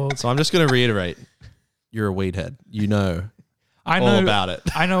 Cyborg. So I'm just going to reiterate: you're a weed head. You know I all know about it.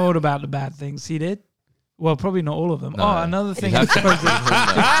 I know all about the bad things he did. Well, probably not all of them. No. Oh, another thing. You have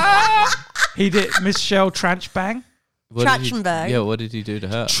to- He did Michelle Tranchbang. What did he- Trachtenberg. Yeah, what did he do to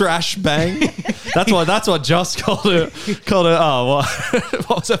her? Trash bang. That's what Joss called her. Oh, what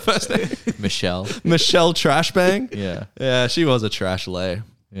was her first name? Michelle. Michelle Trash Bang. Yeah. Yeah, she was a trash lay.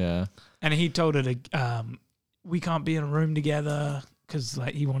 Yeah. And he told her to, we can't be in a room together because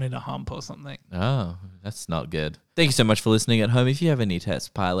like he wanted a hump or something. Oh, that's not good. Thank you so much for listening at home. If you have any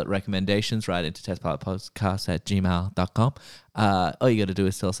test pilot recommendations, write into testpilotpodcast@gmail.com. All you got to do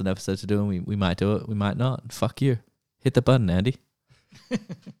is tell us an episode to do, and we might do it. We might not. Fuck you. Hit the button, Andy.